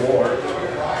don't anymore.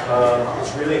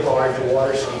 It's really hard to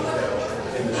water ski now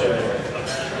in this area.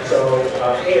 So,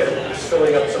 and it's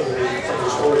filling up some of the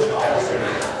storage capacity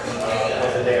of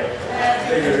the dam.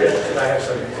 If you're interested, I have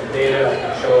some data I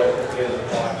can show at the end of the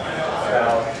talk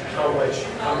about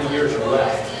how many years are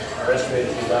left, are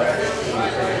estimated to be left in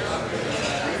these dams.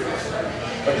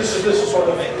 But this is sort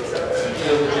of the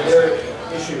generic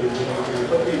issue. When you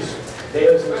put these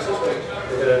dams in the system,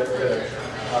 they're going to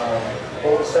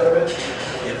hold sediment,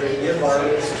 bring the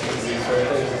environment, these sort of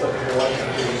things that look at your life and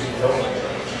things you don't like.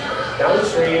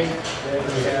 Downstream, then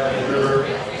we have the river,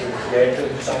 Yankton,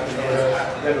 South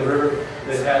Dakota, then the river,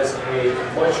 that has a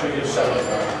much reduced sediment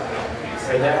level.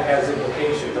 And that has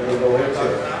implications that we'll go into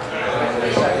in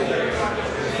a second.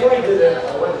 Before I did that,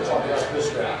 I wanted to talk about this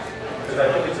graph, because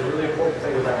I think it's a really important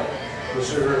thing about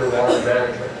reserve and water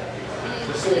management.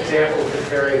 This is an example of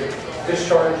comparing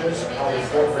discharges out of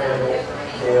Fort Randall,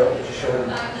 which is shown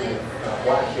in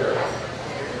black here,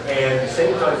 and the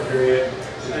same time period,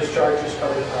 the discharges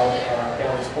coming out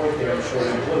Gallows Point Dam shown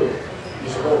in blue.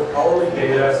 These are both hourly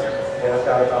data, and I've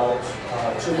got about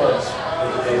 2 months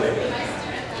of the data here.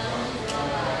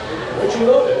 What you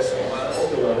notice, I hope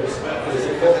you notice, is that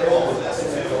Fort Randall is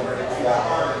flat.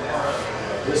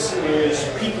 This is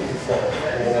peaking flow,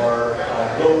 or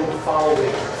load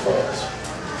following flows.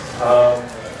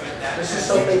 This is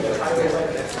something that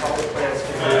hydroelectric power plants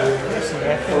can do.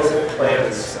 Thermal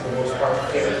plants, for the most part,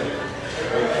 can't do.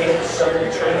 They can't suddenly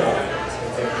turn on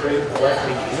and create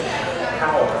electric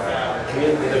power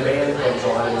when the demand comes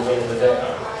on in the middle of the day.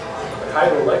 But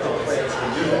hydroelectric plants can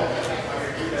do that.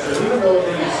 So even though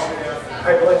these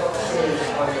hydroelectric facilities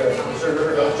on the Missouri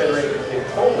River don't generate in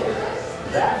total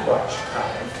that much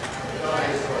power,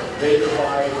 they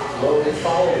provide load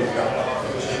following power,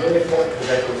 which is really important because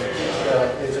that goes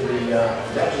into the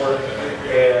network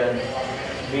and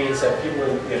means that people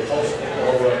in Tulsa,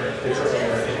 Oklahoma, can turn on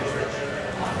their industry.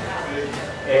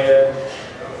 And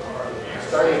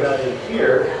starting about in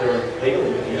here, there are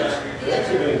daily needs. They're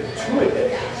actually doing 2 a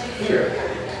day here.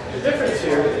 The difference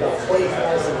here is about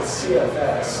 20,000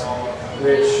 CFS,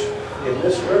 which in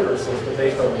this river system,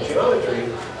 based on the geometry,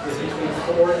 is between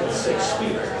 4 and 6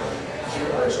 feet. So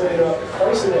it's going up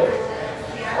twice a day,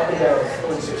 up and down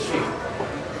 4 and 6 feet.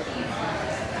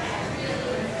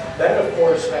 That, of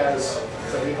course, has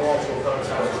some ecological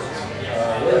consequences.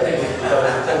 One of the things we've done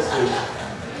is tends to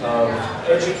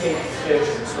educate fish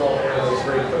and small animals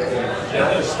very quickly,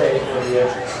 not to stay on the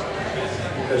edges,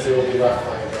 because they will be left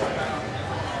behind.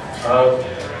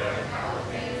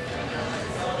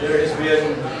 There has been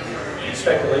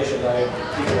speculation by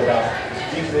people about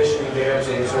decommissioning dams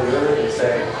in the Missouri River and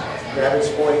say Dakotas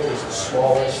Point is the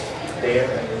smallest dam,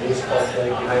 and the Lewis Park Lake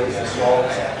behind is the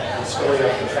smallest. It's filling up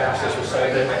the fastest with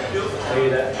sediment. Maybe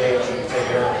that dam should be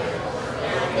taken out.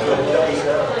 What it does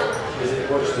now is it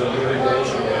works the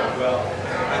remediation dam.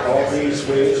 All these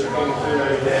waves are coming through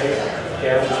every day.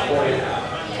 Dakotas Point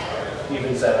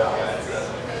evens that out.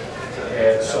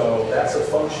 And so that's a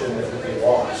function that would be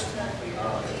lost.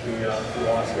 We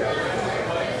lost that.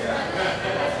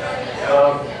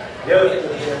 The other thing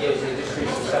that we have is the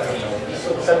decrease in sediment level. This is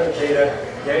the sediment data.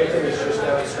 Yankton is just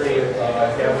downstream of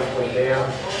Dakotas Point Dam.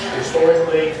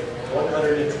 Historically,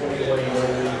 121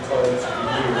 million tons a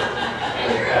year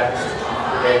in the past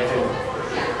for Yankton.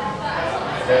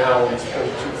 Now it's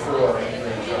 0.24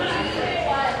 million tons a year.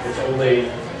 It's only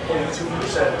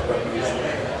 22% of what it used to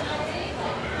be.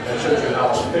 That shows you how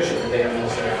efficient the dam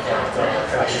is at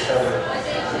traffic sediment.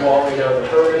 Go all the way down to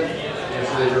Herman.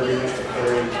 Usually the river used to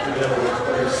carry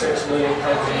 326 million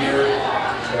tons a year.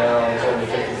 Now it's only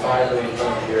 55 million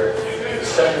tons a year. The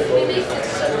sediment load is like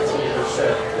 17%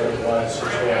 than it was 6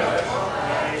 years ago.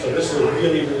 So this is a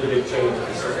really, really big change in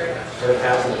the system, and it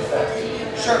has an effect.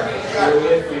 Sure. We'll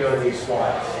get for you on these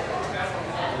slides.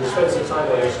 We'll spend some time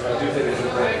on this, but I do think it's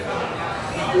important.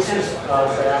 This is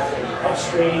back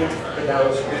upstream to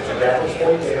Dakotas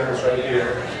Point Dam is right here,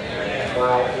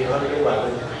 mile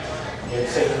 811, and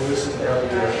St. Louis is down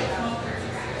here.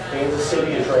 Kansas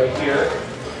City is right here,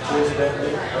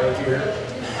 coincidentally, right here.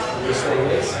 This thing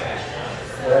is.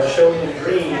 What I've shown in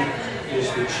green is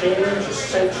the change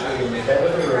essentially in the bed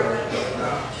of the river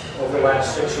over the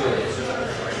last 6 years.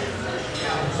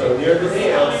 So near the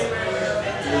dam,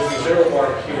 there's the zero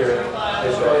mark here.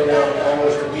 It's going down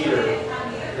almost a meter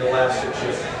in the last 6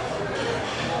 years.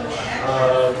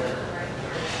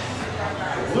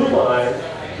 The blue line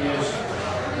is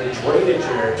the drainage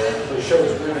area, so it shows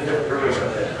where the different rivers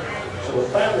come in. So the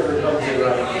Platte River comes in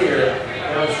right here.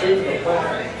 Downstream from the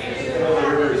Platte, the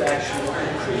river is actually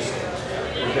increasing.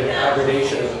 There's been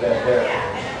aggradation of the bed there.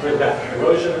 We've got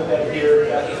erosion of the bed here,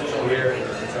 deposition here,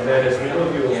 and then as many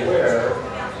of you are aware,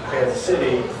 Kansas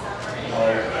City,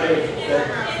 big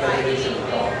degradation of the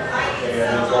column. And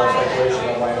there's a lot of speculation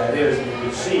on why that is, and you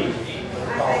can see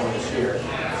the column is here.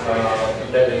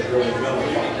 That is really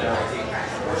fucked out.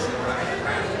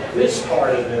 This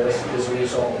part of this is a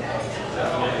result of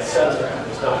sediment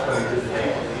that's not coming through the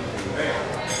dam.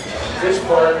 This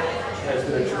part has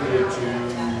been attributed to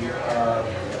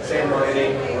sand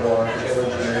mining or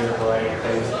geoengineering, a variety of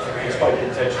things. It's quite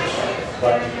contentious,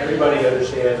 but everybody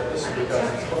understands that this is because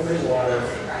it's hungry water,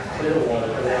 clear water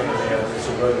coming out of the dam. It's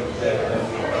eroding the bed, and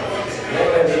that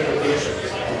has implications.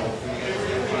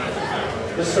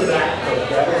 This is a map of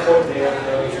Davenport Dam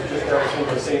down just downstream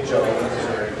of St. Joe,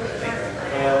 Missouri.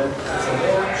 And it's a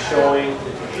map showing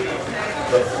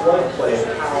the floodplain,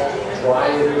 how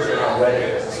dry it is and how wet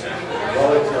it is,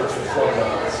 relative to flood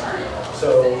levels.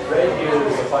 So red here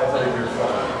is a 500-year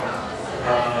flood.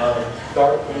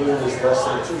 Dark blue is less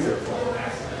than a 2-year flood.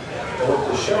 And what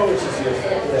this shows is the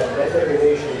effect of that red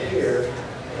degradation here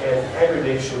and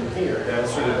aggradation here,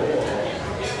 downstream of the wall.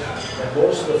 And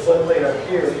most of the floodplain up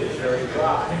here is very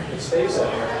dry. It stays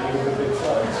that way, even with big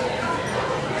floods.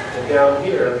 And down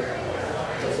here,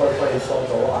 the floodplain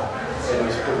floods a lot, and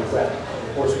it's pretty wet.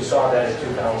 Of course, we saw that in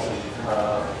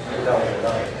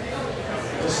 2009.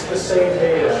 This is the same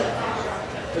data.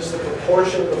 This is the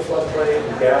proportion of the floodplain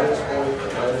in Gavin's Point,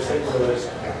 St. Louis.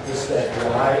 This is that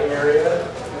dry area.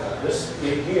 This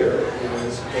here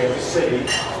is Kansas City,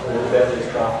 where the bed is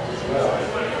dropped as well.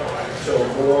 So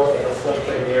more of the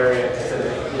floodplain area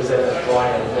is at a dry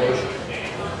elevation,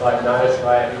 but not as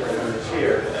dry as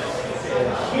here. And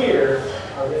here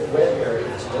are the wet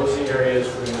areas. Those are the areas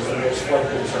where there's the most flood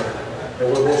concern. And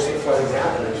where most of the flooding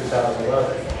happened in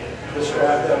 2011. This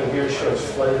graph down here shows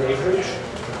flooded acreage,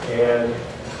 and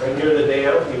right near the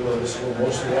dam, even though this is where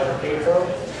most of the water came from,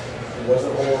 there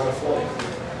wasn't a whole lot of flooding.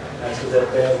 That's because that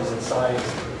bed was inside.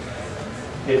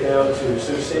 Get down to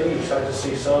Sioux City, you start to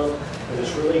see some, but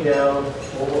it's really down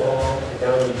overall,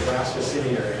 down in the Nebraska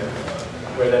City area,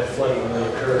 where that flooding really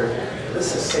occurred.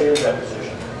 This is sand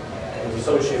deposition. It was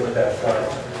associated with that flood,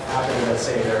 happened in that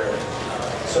same area.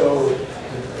 So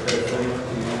the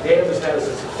dam has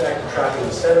its effect of trapping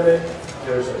the sediment.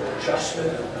 There's an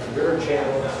adjustment of the river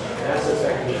channel, and that's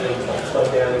affecting things like flood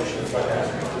damage and flood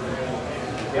hazard.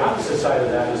 The opposite side of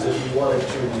that is if you wanted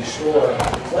to restore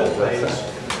floodplains,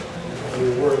 you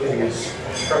work in these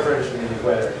preferentially in these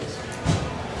wet areas.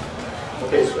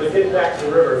 Okay, so getting back to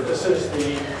the river, this is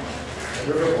the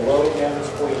river below Gavin's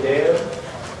Point Dam.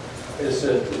 It's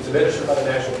administered by the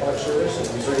National Park Service and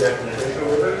Missouri National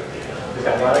River. We've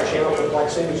got a lot of channel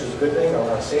complexity, which is a good thing, a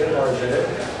lot of sandbars in it.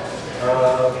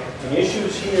 The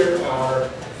issues here are a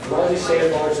lot of these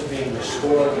sandbars are being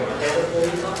restored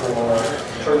mechanically or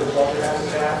turning flood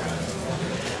habitat.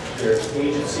 There's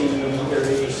agency,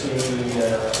 interagency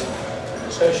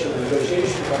discussion and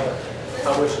negotiation about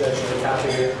how much of that should be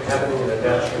happening in a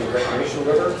natural recreational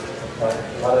river. But a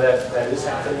lot of that is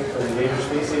happening for the endangered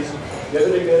species. The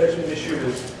other big management issue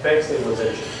is bank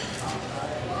stabilization.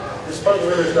 This part of the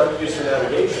river is not used for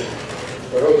navigation,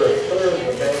 but over a third of the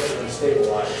bank has been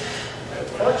stabilized. The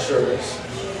Park Service,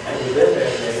 under their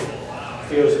mandate,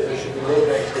 feels that there should be no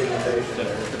bank stabilization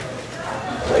there.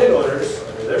 Landowners,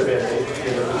 under their mandate,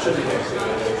 feel that there should be bank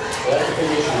stabilization. So that's a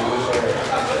big issue in this area.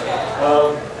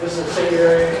 This is the same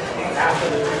area after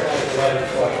the 2011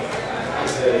 flood.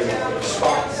 This is a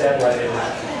spot satellite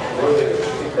image. One of the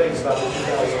interesting things about the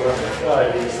 2011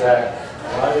 flood is that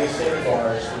a lot of these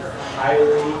sandbars are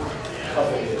highly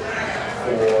coveted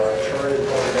for turn and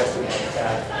flood nesting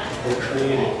habitat were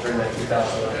created during that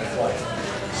 2011 flood.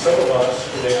 Some of us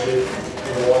predicted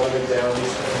the water went down these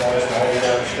sandbars all the way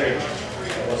downstream.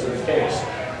 That wasn't the case.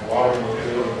 Water was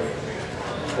created.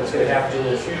 What's going to happen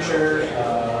in the future? There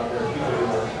are people who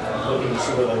are looking to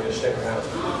see whether they're going to stick around.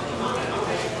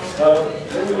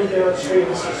 Then we move downstream.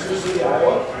 This is Sioux City,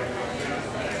 Iowa.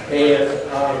 And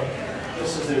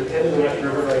this is the end of the West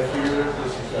River right here.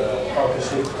 This is Park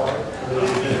State Park. And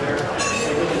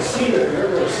you can see that the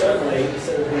river is suddenly,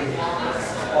 instead of being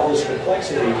all this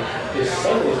complexity, is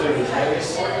suddenly doing these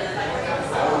nice,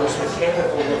 almost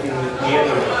mechanical looking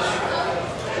meanderings.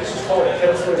 This is called a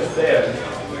Kessler's Bend,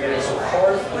 and it's a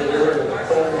part of the river that the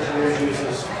Corps of Engineers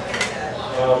uses.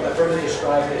 I've heard it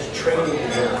described as training the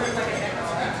river.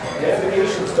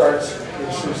 Navigation starts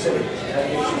in Sioux City.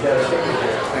 Navigation downstream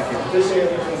here. This area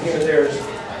between here and there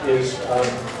is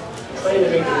trying to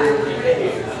make the river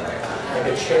behave like a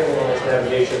channelized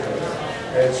navigation route.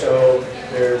 And so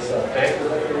there's bank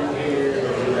development here, and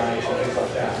things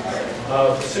like that.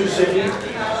 Sioux City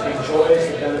enjoys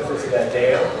the benefits of that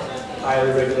dam,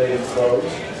 highly regulated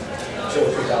flows, until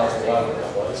 2011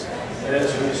 that was. And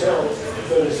as a result, if you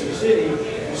go to Sioux City,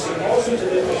 you see all sorts of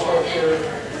infrastructure,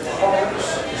 parks,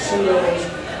 casinos,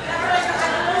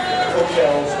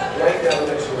 hotels, right down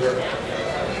next to the river.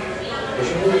 As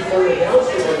you move further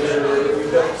downstream of the river, you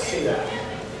don't see that.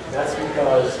 That's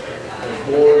because there's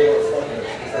more and more floodways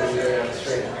before you go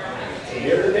downstream. So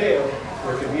near the dam,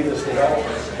 there could be this development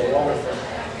of the waterfront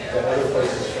that other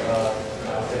places cannot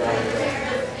develop.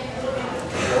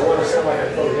 I don't want to sound like a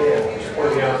pro-dam, I'm just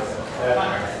pointing out that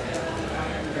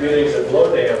communities that blow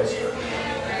dams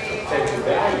tend to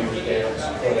value dams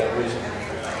for that reason.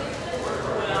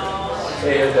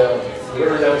 And the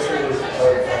river downstream of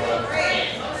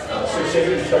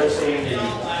City, you start seeing the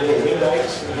little wing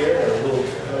dikes in here, or little,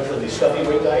 relatively stubby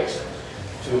wing dikes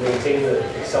to maintain the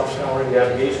self-scouring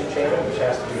navigation channel, which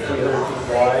has to be 300 feet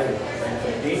wide and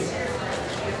 3 feet deep.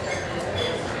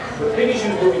 The big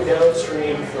issue is moving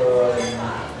downstream from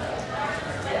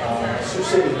Sioux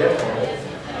City to Denver.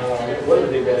 One of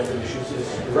the big benefit issues is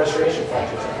the restoration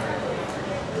projects.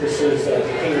 This is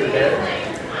Decatur Bend,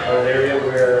 an area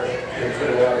where there's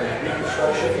been a lot of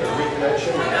reconstruction and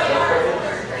reconnection and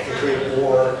floodplain to create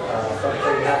more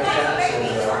floodplain habitats and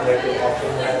connected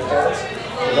offshore habitats.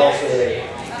 There's also a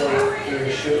flood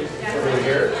chute over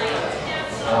here.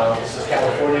 This is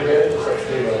California Bend. It's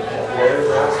actually a lower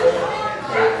Nebraska.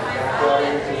 Backwater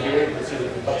into here, you can see the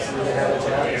complexity of the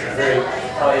habitat. It's a very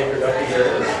high productive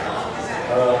areas.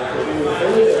 If we move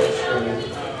further downstream,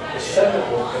 the sediment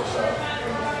will picks up,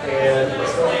 and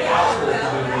it's not possible to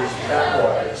do these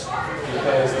backwaters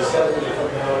because the sediment will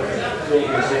come down and fill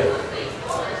these in.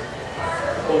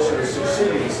 Closer to Sioux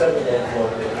City, the sediment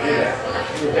won't flow to do that.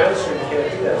 If you're downstream, you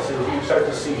can't do that, so you start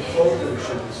to see flow-through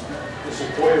chutes. This is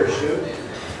Boyer chute.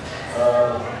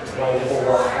 Now the whole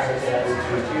lot of habitat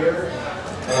into here.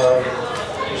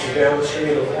 This is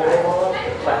downstream of Omaha,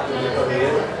 the Platte will come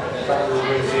in. The Platte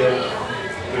brings in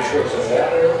good source of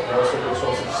water and also good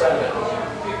source of sediment.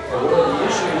 And one of the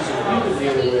issues that we've been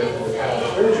dealing with in the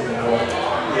California now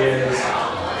is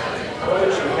how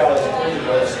much of the California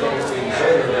does stay to the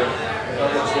zone and how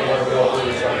much they want to go over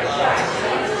the top.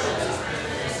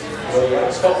 Well, the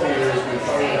last couple of years, we've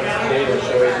found out some data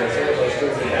showing that some of those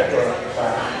things in that Platte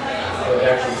have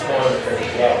actually spawned fairly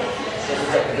well. So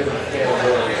it's like a bit of a can of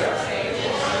worms.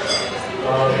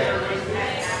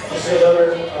 This is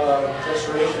another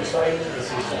restoration site. This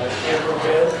is Hammer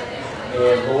Bend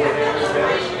and Lower Hammer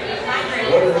Bend.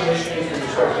 One of the issues when you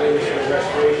start doing this sort of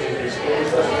restoration is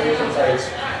these restoration sites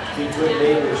be good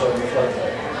neighbors on the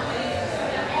floodplain.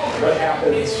 What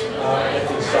happens at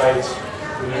these sites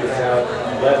when you have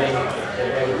levee and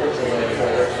agricultural land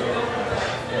direction?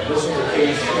 This was the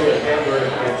case here at Hamburg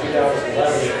in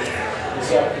 2011. This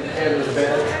up in Hamburg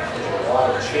Bend. There's a lot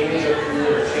of change up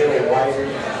here, the channel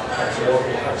widened. That's a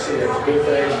local complexity, that's a good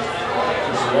thing.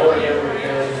 This is Lower Hamburg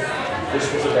Bend. This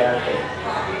was a bad thing.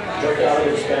 Jumped out of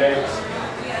its banks,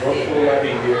 broke through the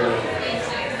levee here.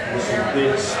 This is a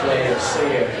big splay of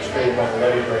sand that's created by the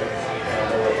levee break on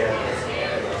Lower Hamburg.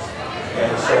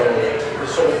 And so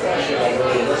this sort of question on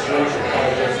whether the restoration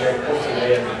projects and agricultural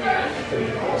land can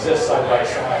exist side by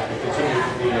side and continue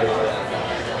to be an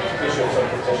issue of some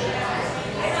protection.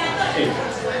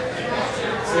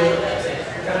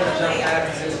 Kind of jump back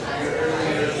to your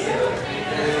earlier thing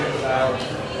about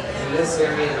in this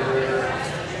area where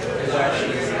there's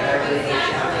actually some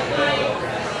agriculture happening.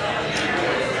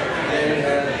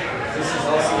 And this is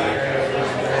also an area where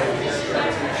there's more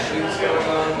destructive shoots going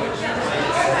on, which is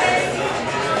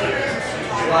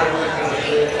a lot of work on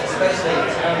it, especially in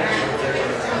town area.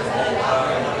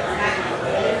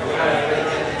 Kind of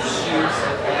making shoots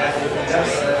that have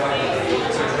enough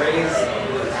to raise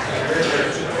the river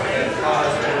and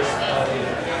cause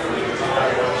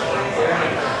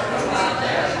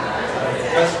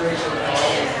restoration of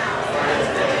all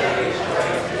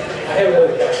I haven't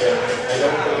really got there. I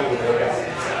don't think it would work out.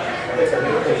 I think the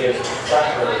main thing is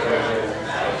practical version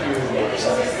of huge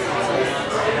site.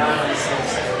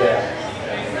 Yeah.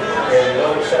 And the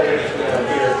other side is down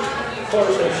here.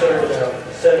 Water's concerned about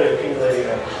sediment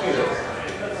accumulating up here.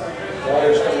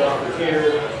 Water's coming off of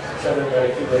here, sediment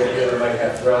might accumulate here, might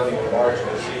have drowning or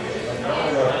largeness. Not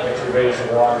enough to actually raise the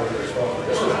water to respond.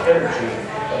 This was energy,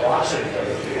 velocity of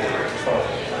the response.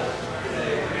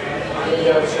 Moving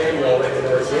downstream, you'll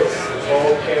recognize this. It's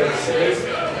all Kansas City.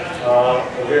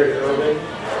 A very urban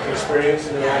experience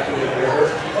interacting with the river.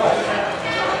 But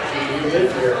when you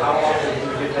live here, how often do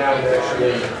you get down and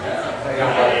actually hang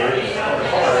out by the reef? It's kind of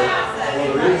hard. One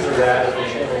of the reasons for that is the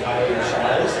channel highly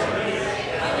sized.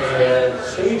 And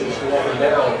stages go up and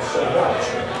down so much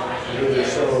because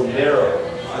they're so narrow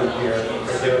through here.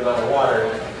 Because they have a lot of water,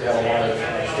 you have a lot of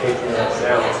stage going up and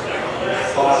down.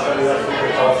 Cost coming up here,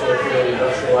 also up here,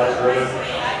 industrialized rate.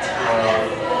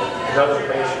 Another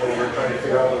place where we're trying to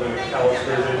figure out whether California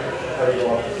version how to go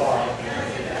off the top.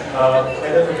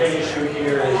 And then the big issue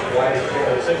here is why is the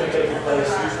transition taking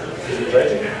place? Is it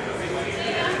dredging?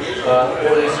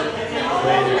 Or is it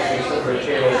related to some of the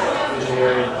channel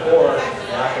engineering or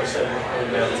lack of sediment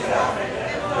coming down the top?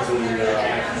 Those are the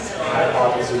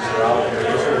hypotheses that are out there.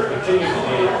 They sort of continue to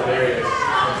be an area of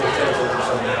potential for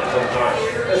some time.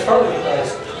 That's probably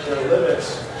because there are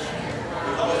limits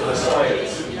to the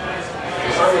science. The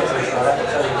scientists, I have to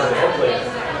tell you very quickly,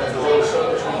 that there's only so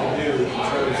much we can do in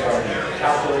terms of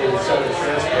calculating sediment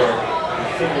transport and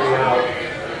figuring out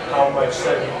how much much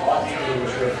sediment ought to be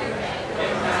reserved for that.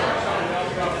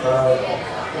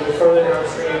 A little further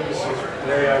downstream, this is an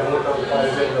area I've worked on quite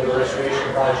a bit of the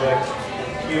restoration project.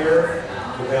 Here,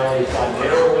 the valley is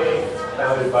narrowly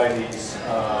bounded by these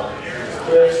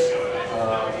cliffs,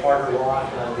 harder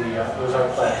rock on the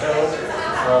Ozarks Plateau.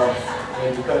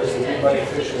 And because the Big Bunny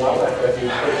Fish and Wildlife Refuge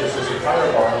purchased this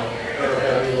entire farm, they don't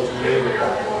have any of those native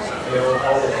problems. They don't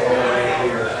always fall around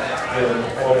here. They don't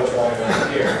always fall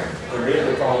around here. The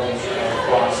native problems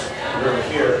across the river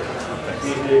here.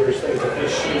 These neighbors think that this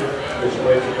shoot is a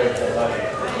way to break their levee.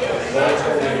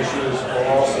 Long-term issues will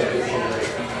also contribute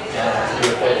to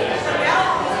the effect.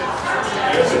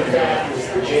 This, in fact, is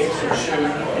the Jameson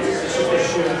chute. This is the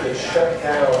chute that shut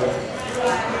down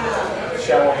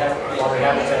shallow water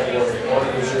habitat on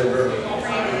the Missouri River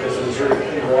because the Missouri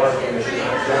Clean Water Commission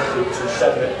objected to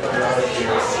sediment coming out of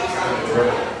here into the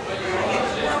river.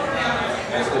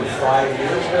 It's been 5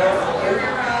 years now.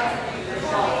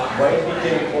 Might be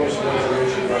getting close to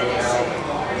resolution right now,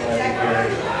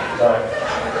 but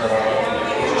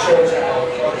it just shows how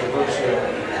controversial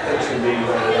things can be.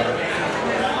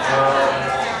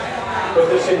 Put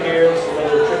this in here. This is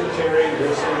another tributary,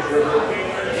 this river.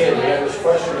 Again, we have this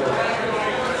question of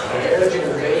managing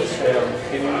the main stem.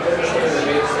 Can you understand the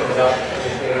main stem without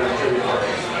understanding the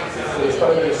tributaries? So there's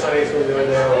quite a bit of science going on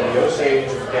now on the Osage,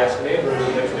 the Gasconade River,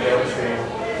 the next downstream,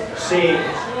 see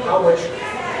how much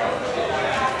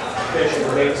fish in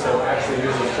the main stem actually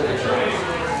uses tributaries,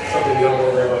 something we don't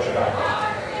know very much about.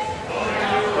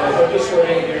 And I put this one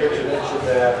in here to mention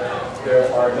that there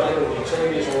are a number of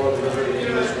utilities along the river that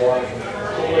use water from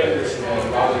cooling. This is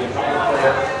a Rockies power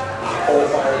plant,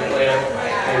 coal-fired plant.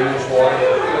 They use water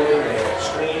for cooling. They have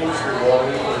streams for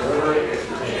water from the river. It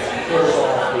cools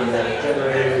off the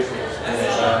generators, and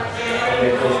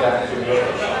it goes back to the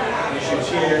river. Issues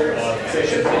here,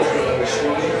 fish and fish on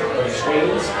the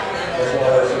streams, as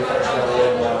well as infection on the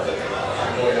water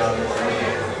going on in the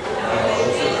river.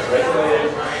 This is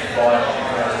regulated, but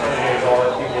as time goes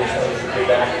on, people are starting to get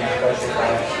back into question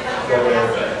about whether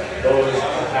those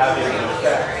are having an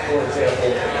effect. For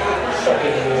example,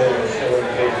 sucking in and killing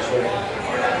baby swimming.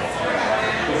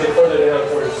 We get further down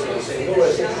towards St.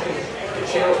 Louis, the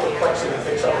channel complexity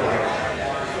picks up again.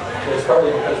 So it's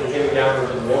partly because we're getting down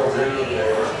into the lower gradient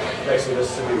areas next to the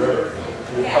Mississippi River.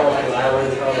 We come up an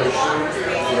island, other shoot,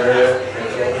 the area,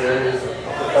 there's other areas of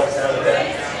complex habitat.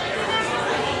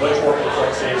 Much more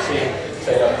complex than you see,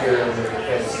 say, up here in the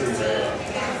Kansas City area.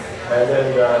 And then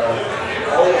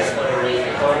all of this finding,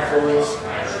 the confluence,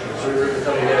 Missouri River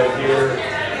coming down here,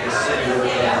 Mississippi River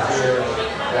coming here.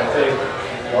 And I think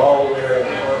we're all aware of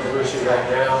the controversy right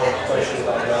now, questions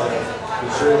about whether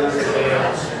Missouri River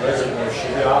dams and reservoirs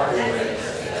should be operated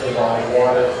to provide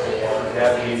water for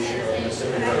navigation of the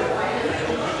Mississippi River.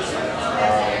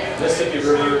 Mississippi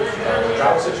River, the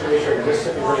drought situation in the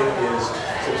Mississippi River is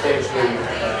substantially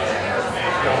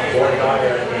more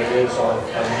dire than it is on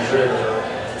the Missouri River.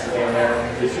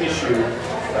 And this issue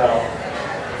about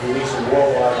releasing more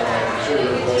water on the Missouri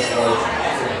River towards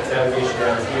navigation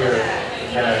down here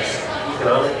has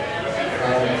economic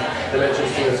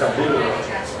dimensions to it, some legal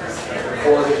dimensions. The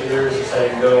Corps of Engineers is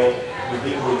saying, no, we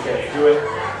legally can't do it.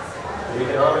 But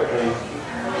economically,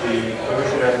 the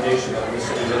commercial navigation of the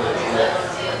Mississippi River is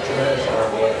a tremendous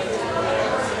amount of water.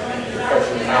 The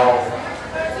question is how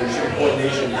there should be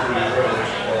coordination between the rivers,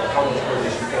 or how much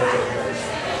coordination can take place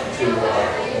to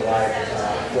provide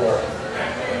for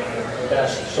the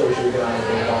best socio-economic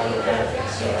and environmental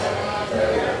benefits.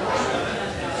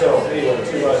 So anyway, to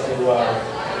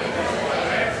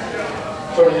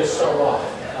sort of just sum up,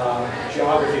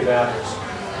 geography matters.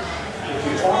 If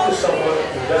you talk to someone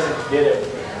who doesn't get it,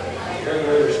 doesn't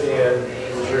understand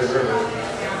the Missouri River,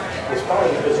 it's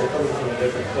probably because they're coming from a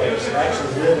different place. They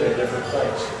actually live in a different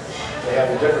place. They have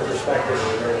a different perspective of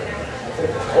the river. I think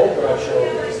the hope that I've shown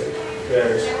is that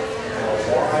there's a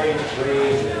wide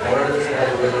range of environments that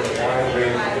have a river, a wide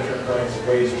range of different kinds of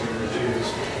ways we can choose.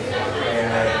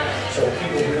 And so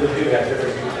people really do have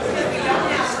different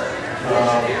viewpoints.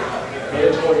 The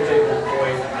important takeaway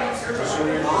point,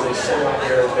 Missouri is a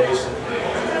semi-arid basin.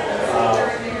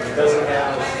 It doesn't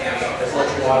have as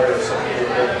much water as some people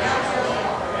think.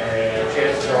 And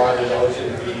chances are there's always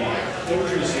going to be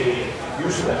increasing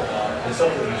use of that water and some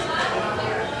of the use of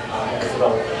that as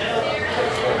development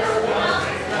takes place.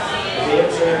 In the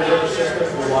Amazon River system, there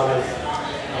are a lot of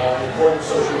important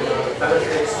socio-economic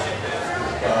benefits,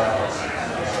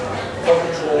 flood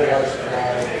control, water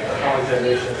supply, power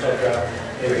generation, etc.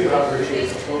 They do, however, change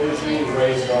the flow regime,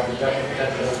 raise the reproductive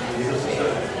potential of the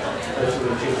ecosystem. They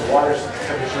change the water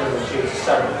temperature, and they change the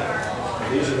sediment. And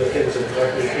these are the things that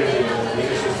directly contribute to the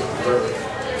ecosystem of the river.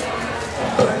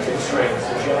 constraints.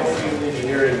 The geology and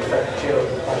engineering affect the channel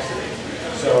complexity.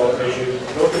 So as you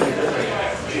go through the different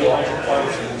geologic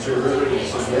parts and observe rivers,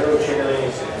 some narrow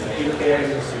channels, some deep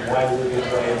canyons, some wide living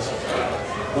plains,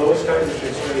 those kinds of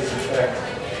constraints affect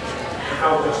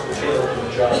how much the channel can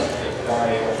adjust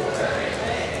by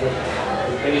what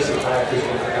the basic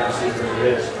physical capacity of the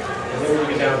river is. And then when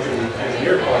we get down to the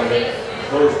engineer part of it,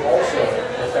 those also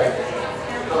affect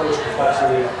how much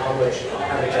complexity, how much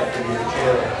habitat can be in the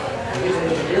channel. And the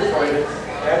engineer part of it,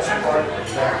 that's the part that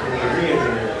can be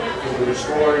re-engineered. It can be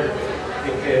restored,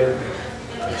 it can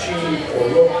achieve or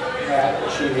look at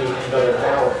achieving another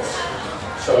balance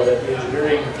so that the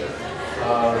engineering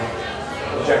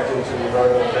objectives and the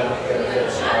environmental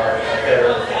benefits are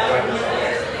better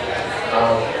recognized.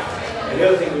 And the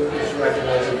other thing we should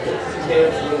recognize is that these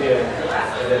dams really in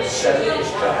that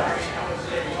 7-ish tract.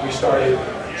 We started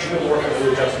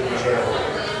geomorphically adjusting the channel.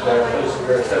 There are places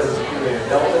where sediments accumulated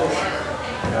deltas,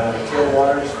 the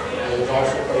tailwaters, and there's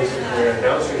also places where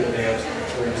downstream of the dams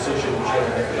where decision and channel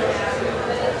mechanisms are in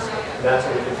place. And that's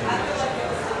what we continue to see.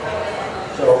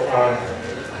 So,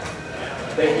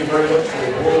 thank you very much for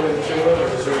the Blue and Tula of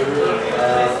Missouri River.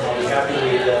 I'll be happy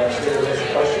to stay and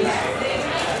answer questions.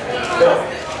 No.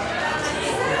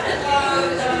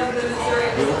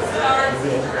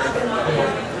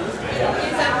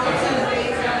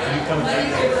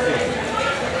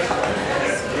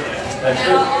 That's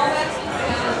good.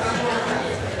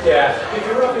 Yeah, if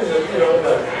you're up in the,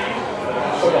 the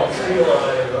so-called tree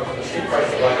line on the steep parts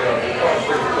of the Rocky Mountain, it's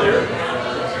pretty clear.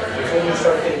 But when you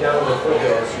start getting down to the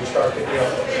foothills, you start picking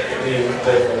up the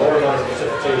lower amounts of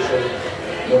precipitation,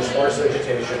 more sparse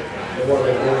vegetation, and more of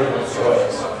the movement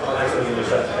soils. That's when you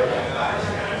start to pick up.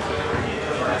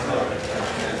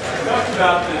 Talk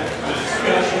about the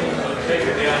discussion of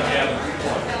taking down dam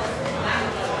 2.0.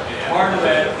 Part of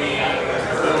that being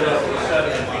build up the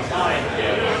sediment behind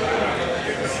dam.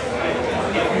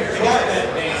 If you drop that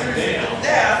dam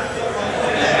down,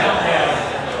 you now have,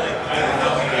 I don't know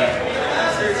how many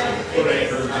foot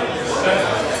acres of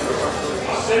sediment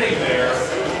sitting there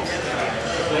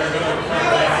that are going to come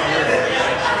back here.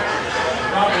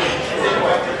 Probably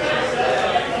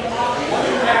what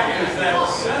impact is that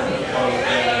sediment going to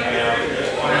have?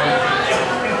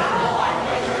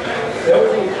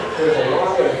 There's a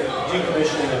lot of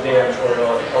decommissioning of dams going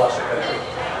on across the country.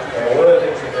 And one of the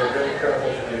things that they're very careful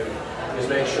to do is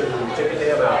make sure that when you take a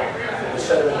dam out, the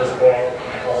sediment doesn't go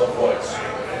all at once.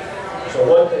 So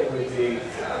one thing would be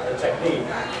a technique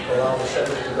to allow the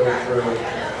sediment to go through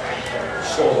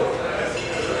slowly.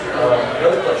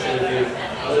 Another question would be,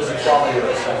 what is the quality of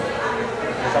the sediment?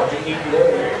 You talk to EPA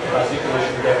about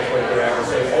decommissioning dams when they act and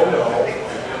say, oh no,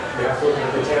 you have to look at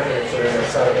the contaminants that are in the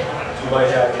sediment. You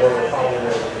might have more of a problem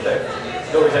than you think.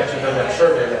 Nobody's actually done that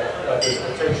survey yet, but there's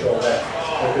potential that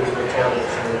there could be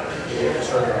contaminants and you get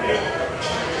concerned about that.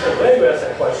 So I'm glad you asked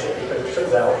that question because it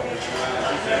turns out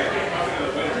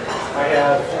I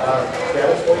have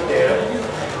Dallas Point Dam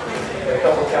and a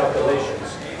couple of calculations.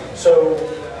 So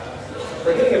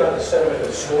forgetting about the sediment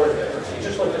that's stored there, you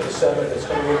just looked at the sediment that's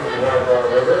coming in from the Niobrara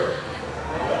River.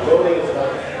 Loading is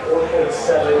about 4.7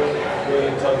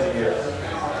 million tons a year.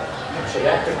 So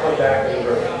that could come back in the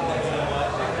river.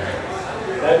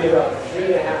 That'd be about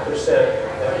 3.5%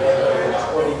 that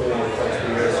 120 million tons per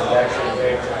year is actually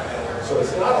made. So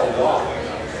it's not a lot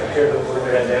compared to what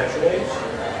we're at naturally,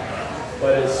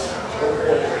 but it's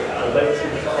 1.11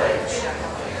 times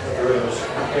what the river's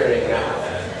carrying out.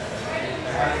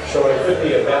 So it could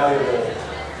be a valuable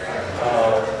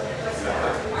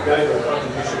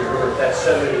contribution to the river. That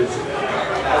sediment is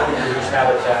helping reduce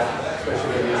habitat,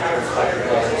 especially in these types of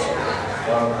levels.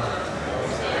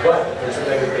 But there's some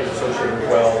negative things associated with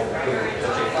well,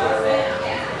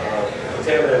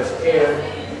 contaminants and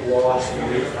loss of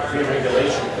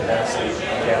re-regulation capacity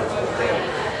down to the dam.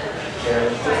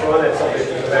 And just run that subject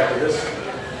to go back to this.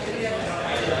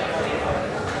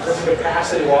 This is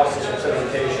capacity losses from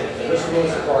sedimentation. And this is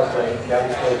Lewis and Clark Lake,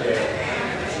 Gavin Point Dam.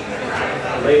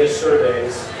 The latest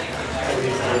surveys,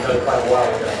 these were done quite a while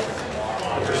ago.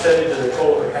 The percentage of the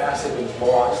total capacity was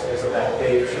lost as of that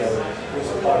date. So Lewis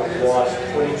and Clark lost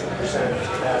 22% of its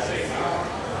capacity.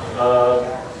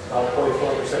 About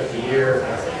 0.4% a year.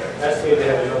 Estimated to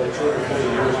have another 240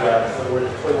 years left, so we're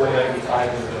at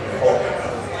 2195 in the whole.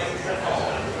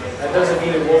 That doesn't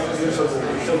mean it won't produce something,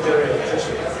 we still generate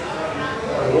electricity.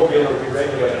 It will be able to be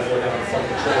regulated, it won't have a fund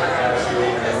control capacity,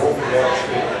 and there won't be water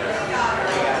speed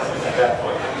at that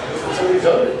point. And some of these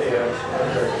other dams are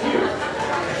very huge.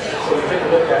 So we take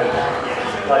a look at it,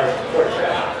 like Fort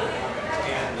Pratt,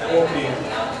 it won't be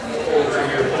over to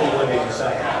your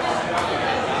 2187.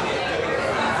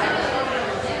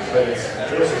 But it's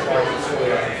Lewis and Clark,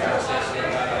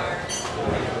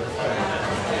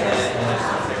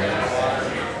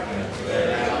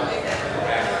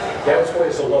 Downstream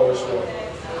is the lowest one.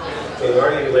 So there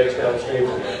aren't any lakes downstream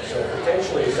from there. So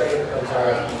potentially, the second comes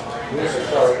out, moves the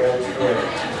Clark downstream,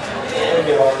 and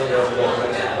get all the way down to Gulf of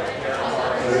Mexico.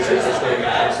 What's interesting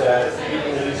is that people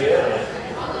in Louisiana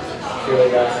feel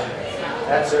that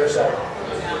that's their settlement.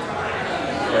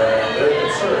 And they're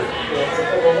concerned,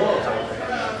 for a long time,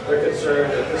 they're concerned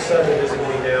that this sediment isn't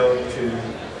getting down to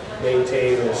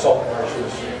maintain the salt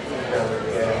marshes and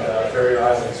barrier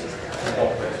islands in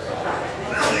Gulf of Mexico.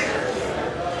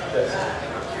 I'm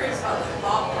curious about the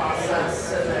thought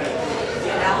process and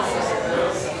the analysis of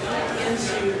this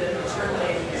into the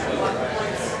determining at what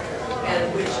points and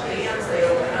which dams they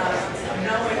open up,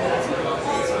 knowing that it's going to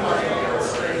cause a lot of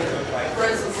downstream. For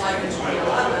instance, like in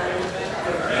 2011,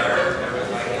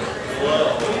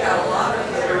 we got a lot of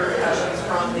the repercussions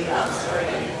from the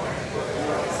upstream.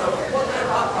 So what the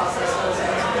thought process goes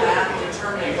into that,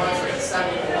 determining what's the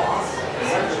second loss,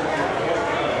 essentially.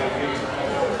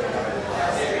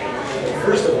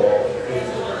 First of all, to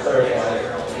clarify,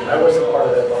 I wasn't part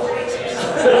of that process.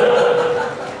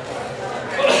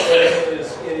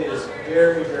 It is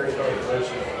very, very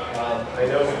controversial. I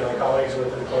know my colleagues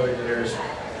with employment engineers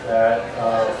that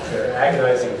they're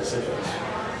agonizing decisions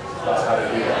about how to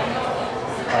do that.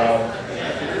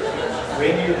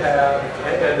 When you have,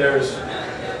 and there's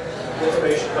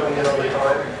information coming in over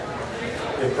time,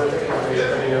 imperfect information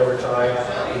coming in over time,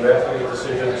 you have to make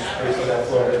decisions based on that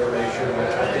flow of information and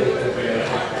updated information.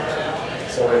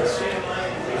 So it's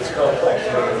complex,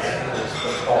 it's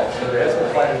what's called. So there has been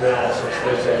quite an analysis.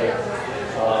 There's a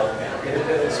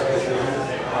independent scientific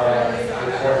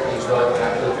report that was done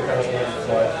after the 2001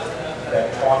 flood that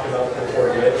talked about what the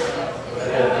report did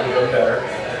and a little bit better.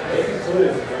 They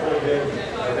concluded the report did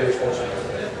what they were supposed to do.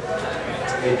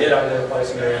 They did identify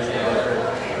some areas that they could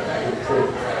improve.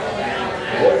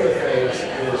 One of the things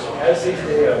is, as these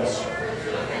dams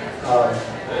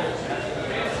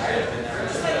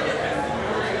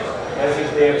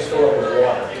fill up with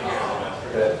water,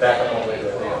 that back up all the way to the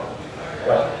dam.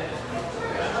 Well,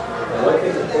 one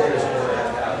thing the point is going to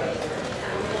happen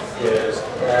is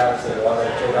perhaps the water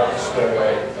will take out the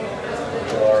spillway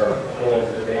or go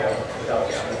over the dam without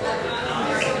the spillway.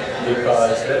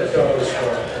 Because then it goes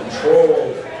from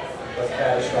controlled but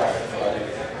catastrophic flooding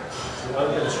to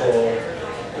uncontrolled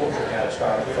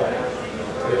ultra-catastrophic flooding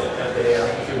if the dam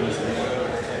accumulates in the dam.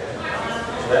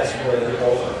 So that's where they go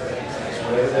from. So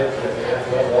where they have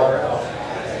to let water out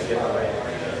and get the rain.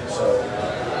 So,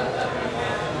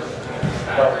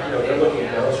 but they're looking at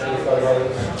downstream flood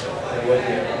levels, they're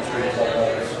looking at upstream flood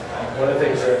levels. One of the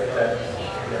things that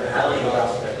they're asking about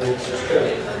that links is true.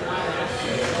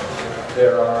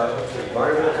 There are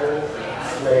environmental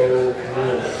flow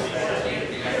rules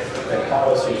and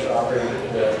policies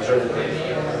operating the certain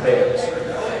dams.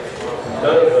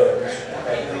 None of those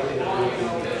had anything to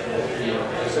do with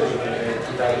the decision they made in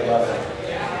 2011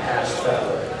 past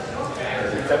February.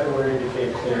 And in February it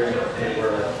became clear that they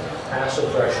were past the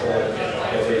threshold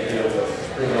that they deal with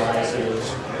spring rises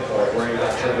or worrying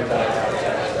about turbidite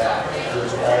habitat like that. It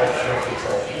was all under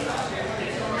control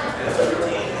in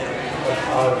February.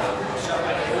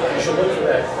 You should look for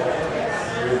that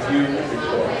review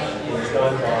report. It was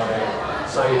done by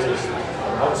scientists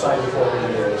outside the corps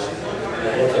engineers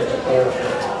that look at the whole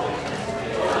thing.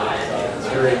 It's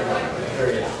very,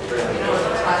 very interesting. Very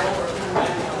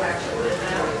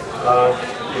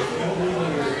if you leave me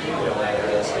your email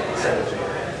address, I can send it to you.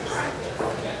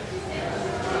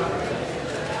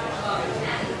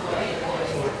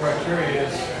 So the criteria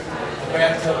is the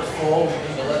bathtub's full, we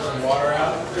need to let some water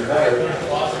out. You better. Turn the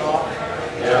faucet off.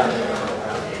 Yeah.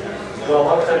 Well, a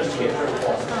lot of times you can't turn the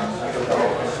faucet off.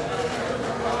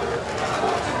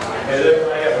 And then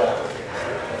I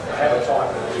have a talk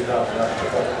in 2011,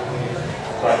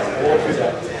 but I won't do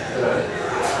that tonight.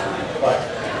 But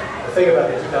the thing about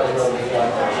the 2011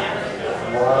 flood was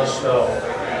a lot of snow,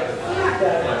 not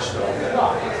that much snow, a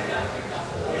lot.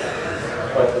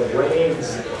 But the rains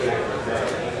that came in May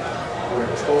were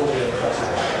totally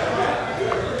unprecedented.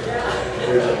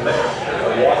 There's a map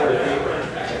of water vapor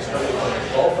that's coming from the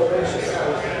Gulf of Mexico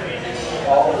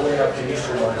all the way up to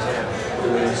eastern Montana.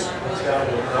 It's down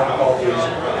to now called these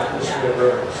atmospheric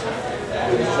rivers.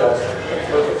 It was just a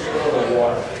perfect storm of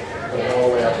water going all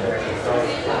the way up there.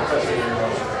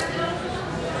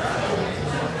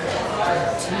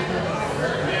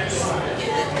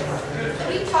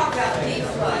 We talk about deep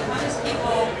flood. How does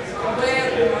people, where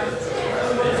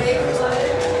they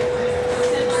flooded?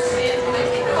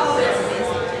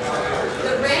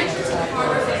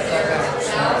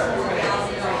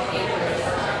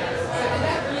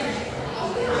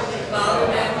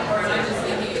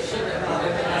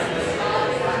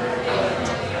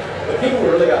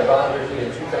 geography in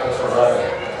 2011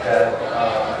 had,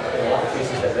 in a lot of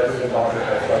cases, had never been bothered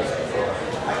by floods before.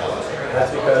 And that's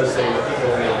because they were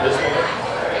people in the abysmal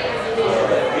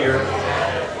here,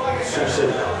 Sioux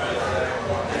City.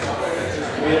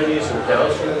 Communities who were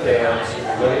downstream of dams,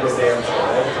 living with dams for a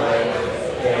long time,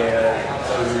 and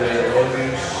through their land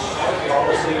use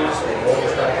policies and land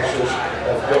use practices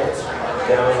have built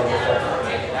down on the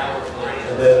floodplain.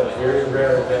 And then a very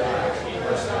rare event,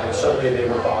 and suddenly they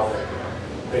were bothered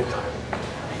big time.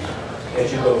 As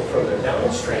you go further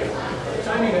downstream, by the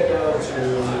time you get down to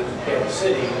Kansas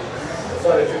City, the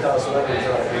flood in 2011 was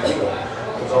not a big deal,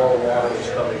 because all the water was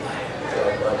coming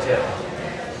from Montana.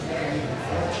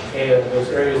 And those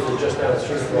areas that are just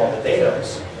downstream from all the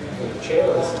dams, with the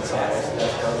channels in size, and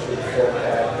that's downstream of Fort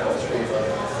Pat, downstream of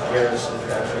Garrison,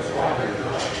 downstream of Rockies,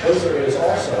 those areas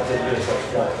also didn't get as much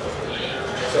flooding.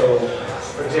 So,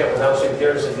 for example, downstream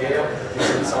Garrison Dam,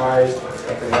 decent size,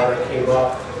 but the water came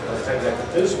up. By the time you got to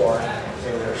Bismarck,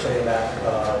 and there's some of that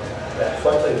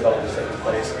floodplain development was taking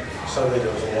place, suddenly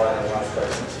there was a water in a lot of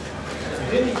places.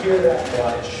 You didn't hear that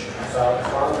much about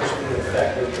farmers being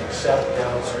affected except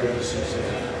downstream of Sioux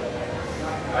City.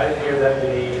 I didn't hear that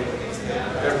many.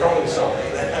 There are probably some,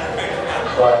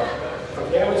 but from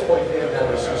Gavin's point down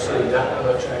to Sioux City, not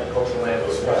much agricultural land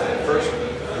was flooded. First,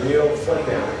 real flood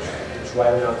damage was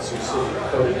right around Sioux City,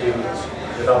 coated dunes,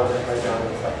 development right down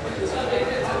the floodplains.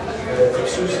 And then from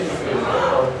Sioux City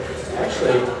down,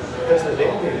 actually, because the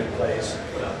dam being in place,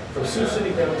 from Sioux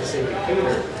City down to St.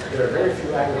 Decatur, there are very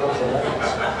few agricultural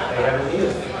lands. They haven't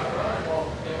needed them.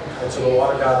 And so the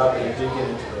water got up and it did get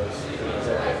into those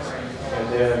areas. And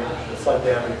then the flood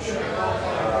damage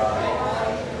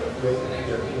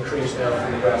increased down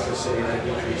from Nebraska City and then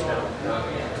decreased down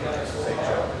to St.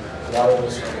 Joe. A lot of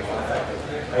those affected.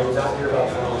 I did not hear about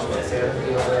farmers in Montana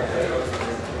being affected.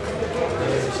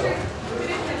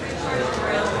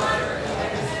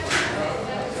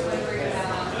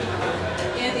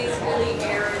 And these really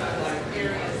arid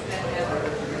areas that have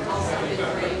also been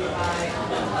drained by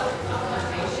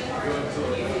vegetation.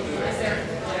 Is there?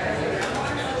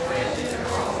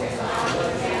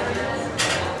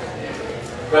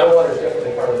 Groundwater is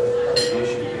definitely part of the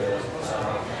issue here,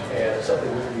 and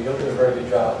something we don't do a very good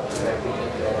job of connecting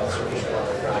about surface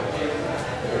water and groundwater.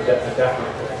 We're definitely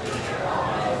connected.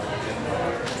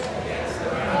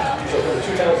 So for the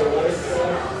 2011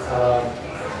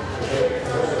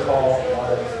 we're going to call a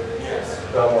lot of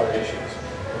groundwater issues.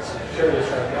 What's curious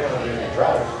right now during the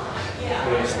drought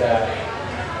is that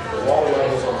the water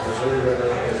levels on the Missouri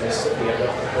River and Mississippi have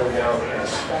not been going down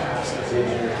as fast as they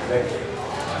engineered connected.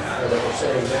 And what we're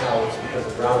saying now is because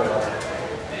of groundwater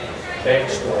bank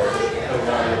storage coming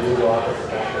down the Blue Rock or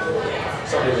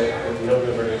something that we don't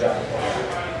do a very good job of.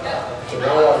 So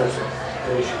groundwater is an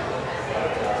issue.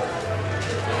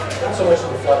 Not so much in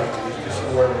the flooding, you see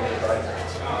more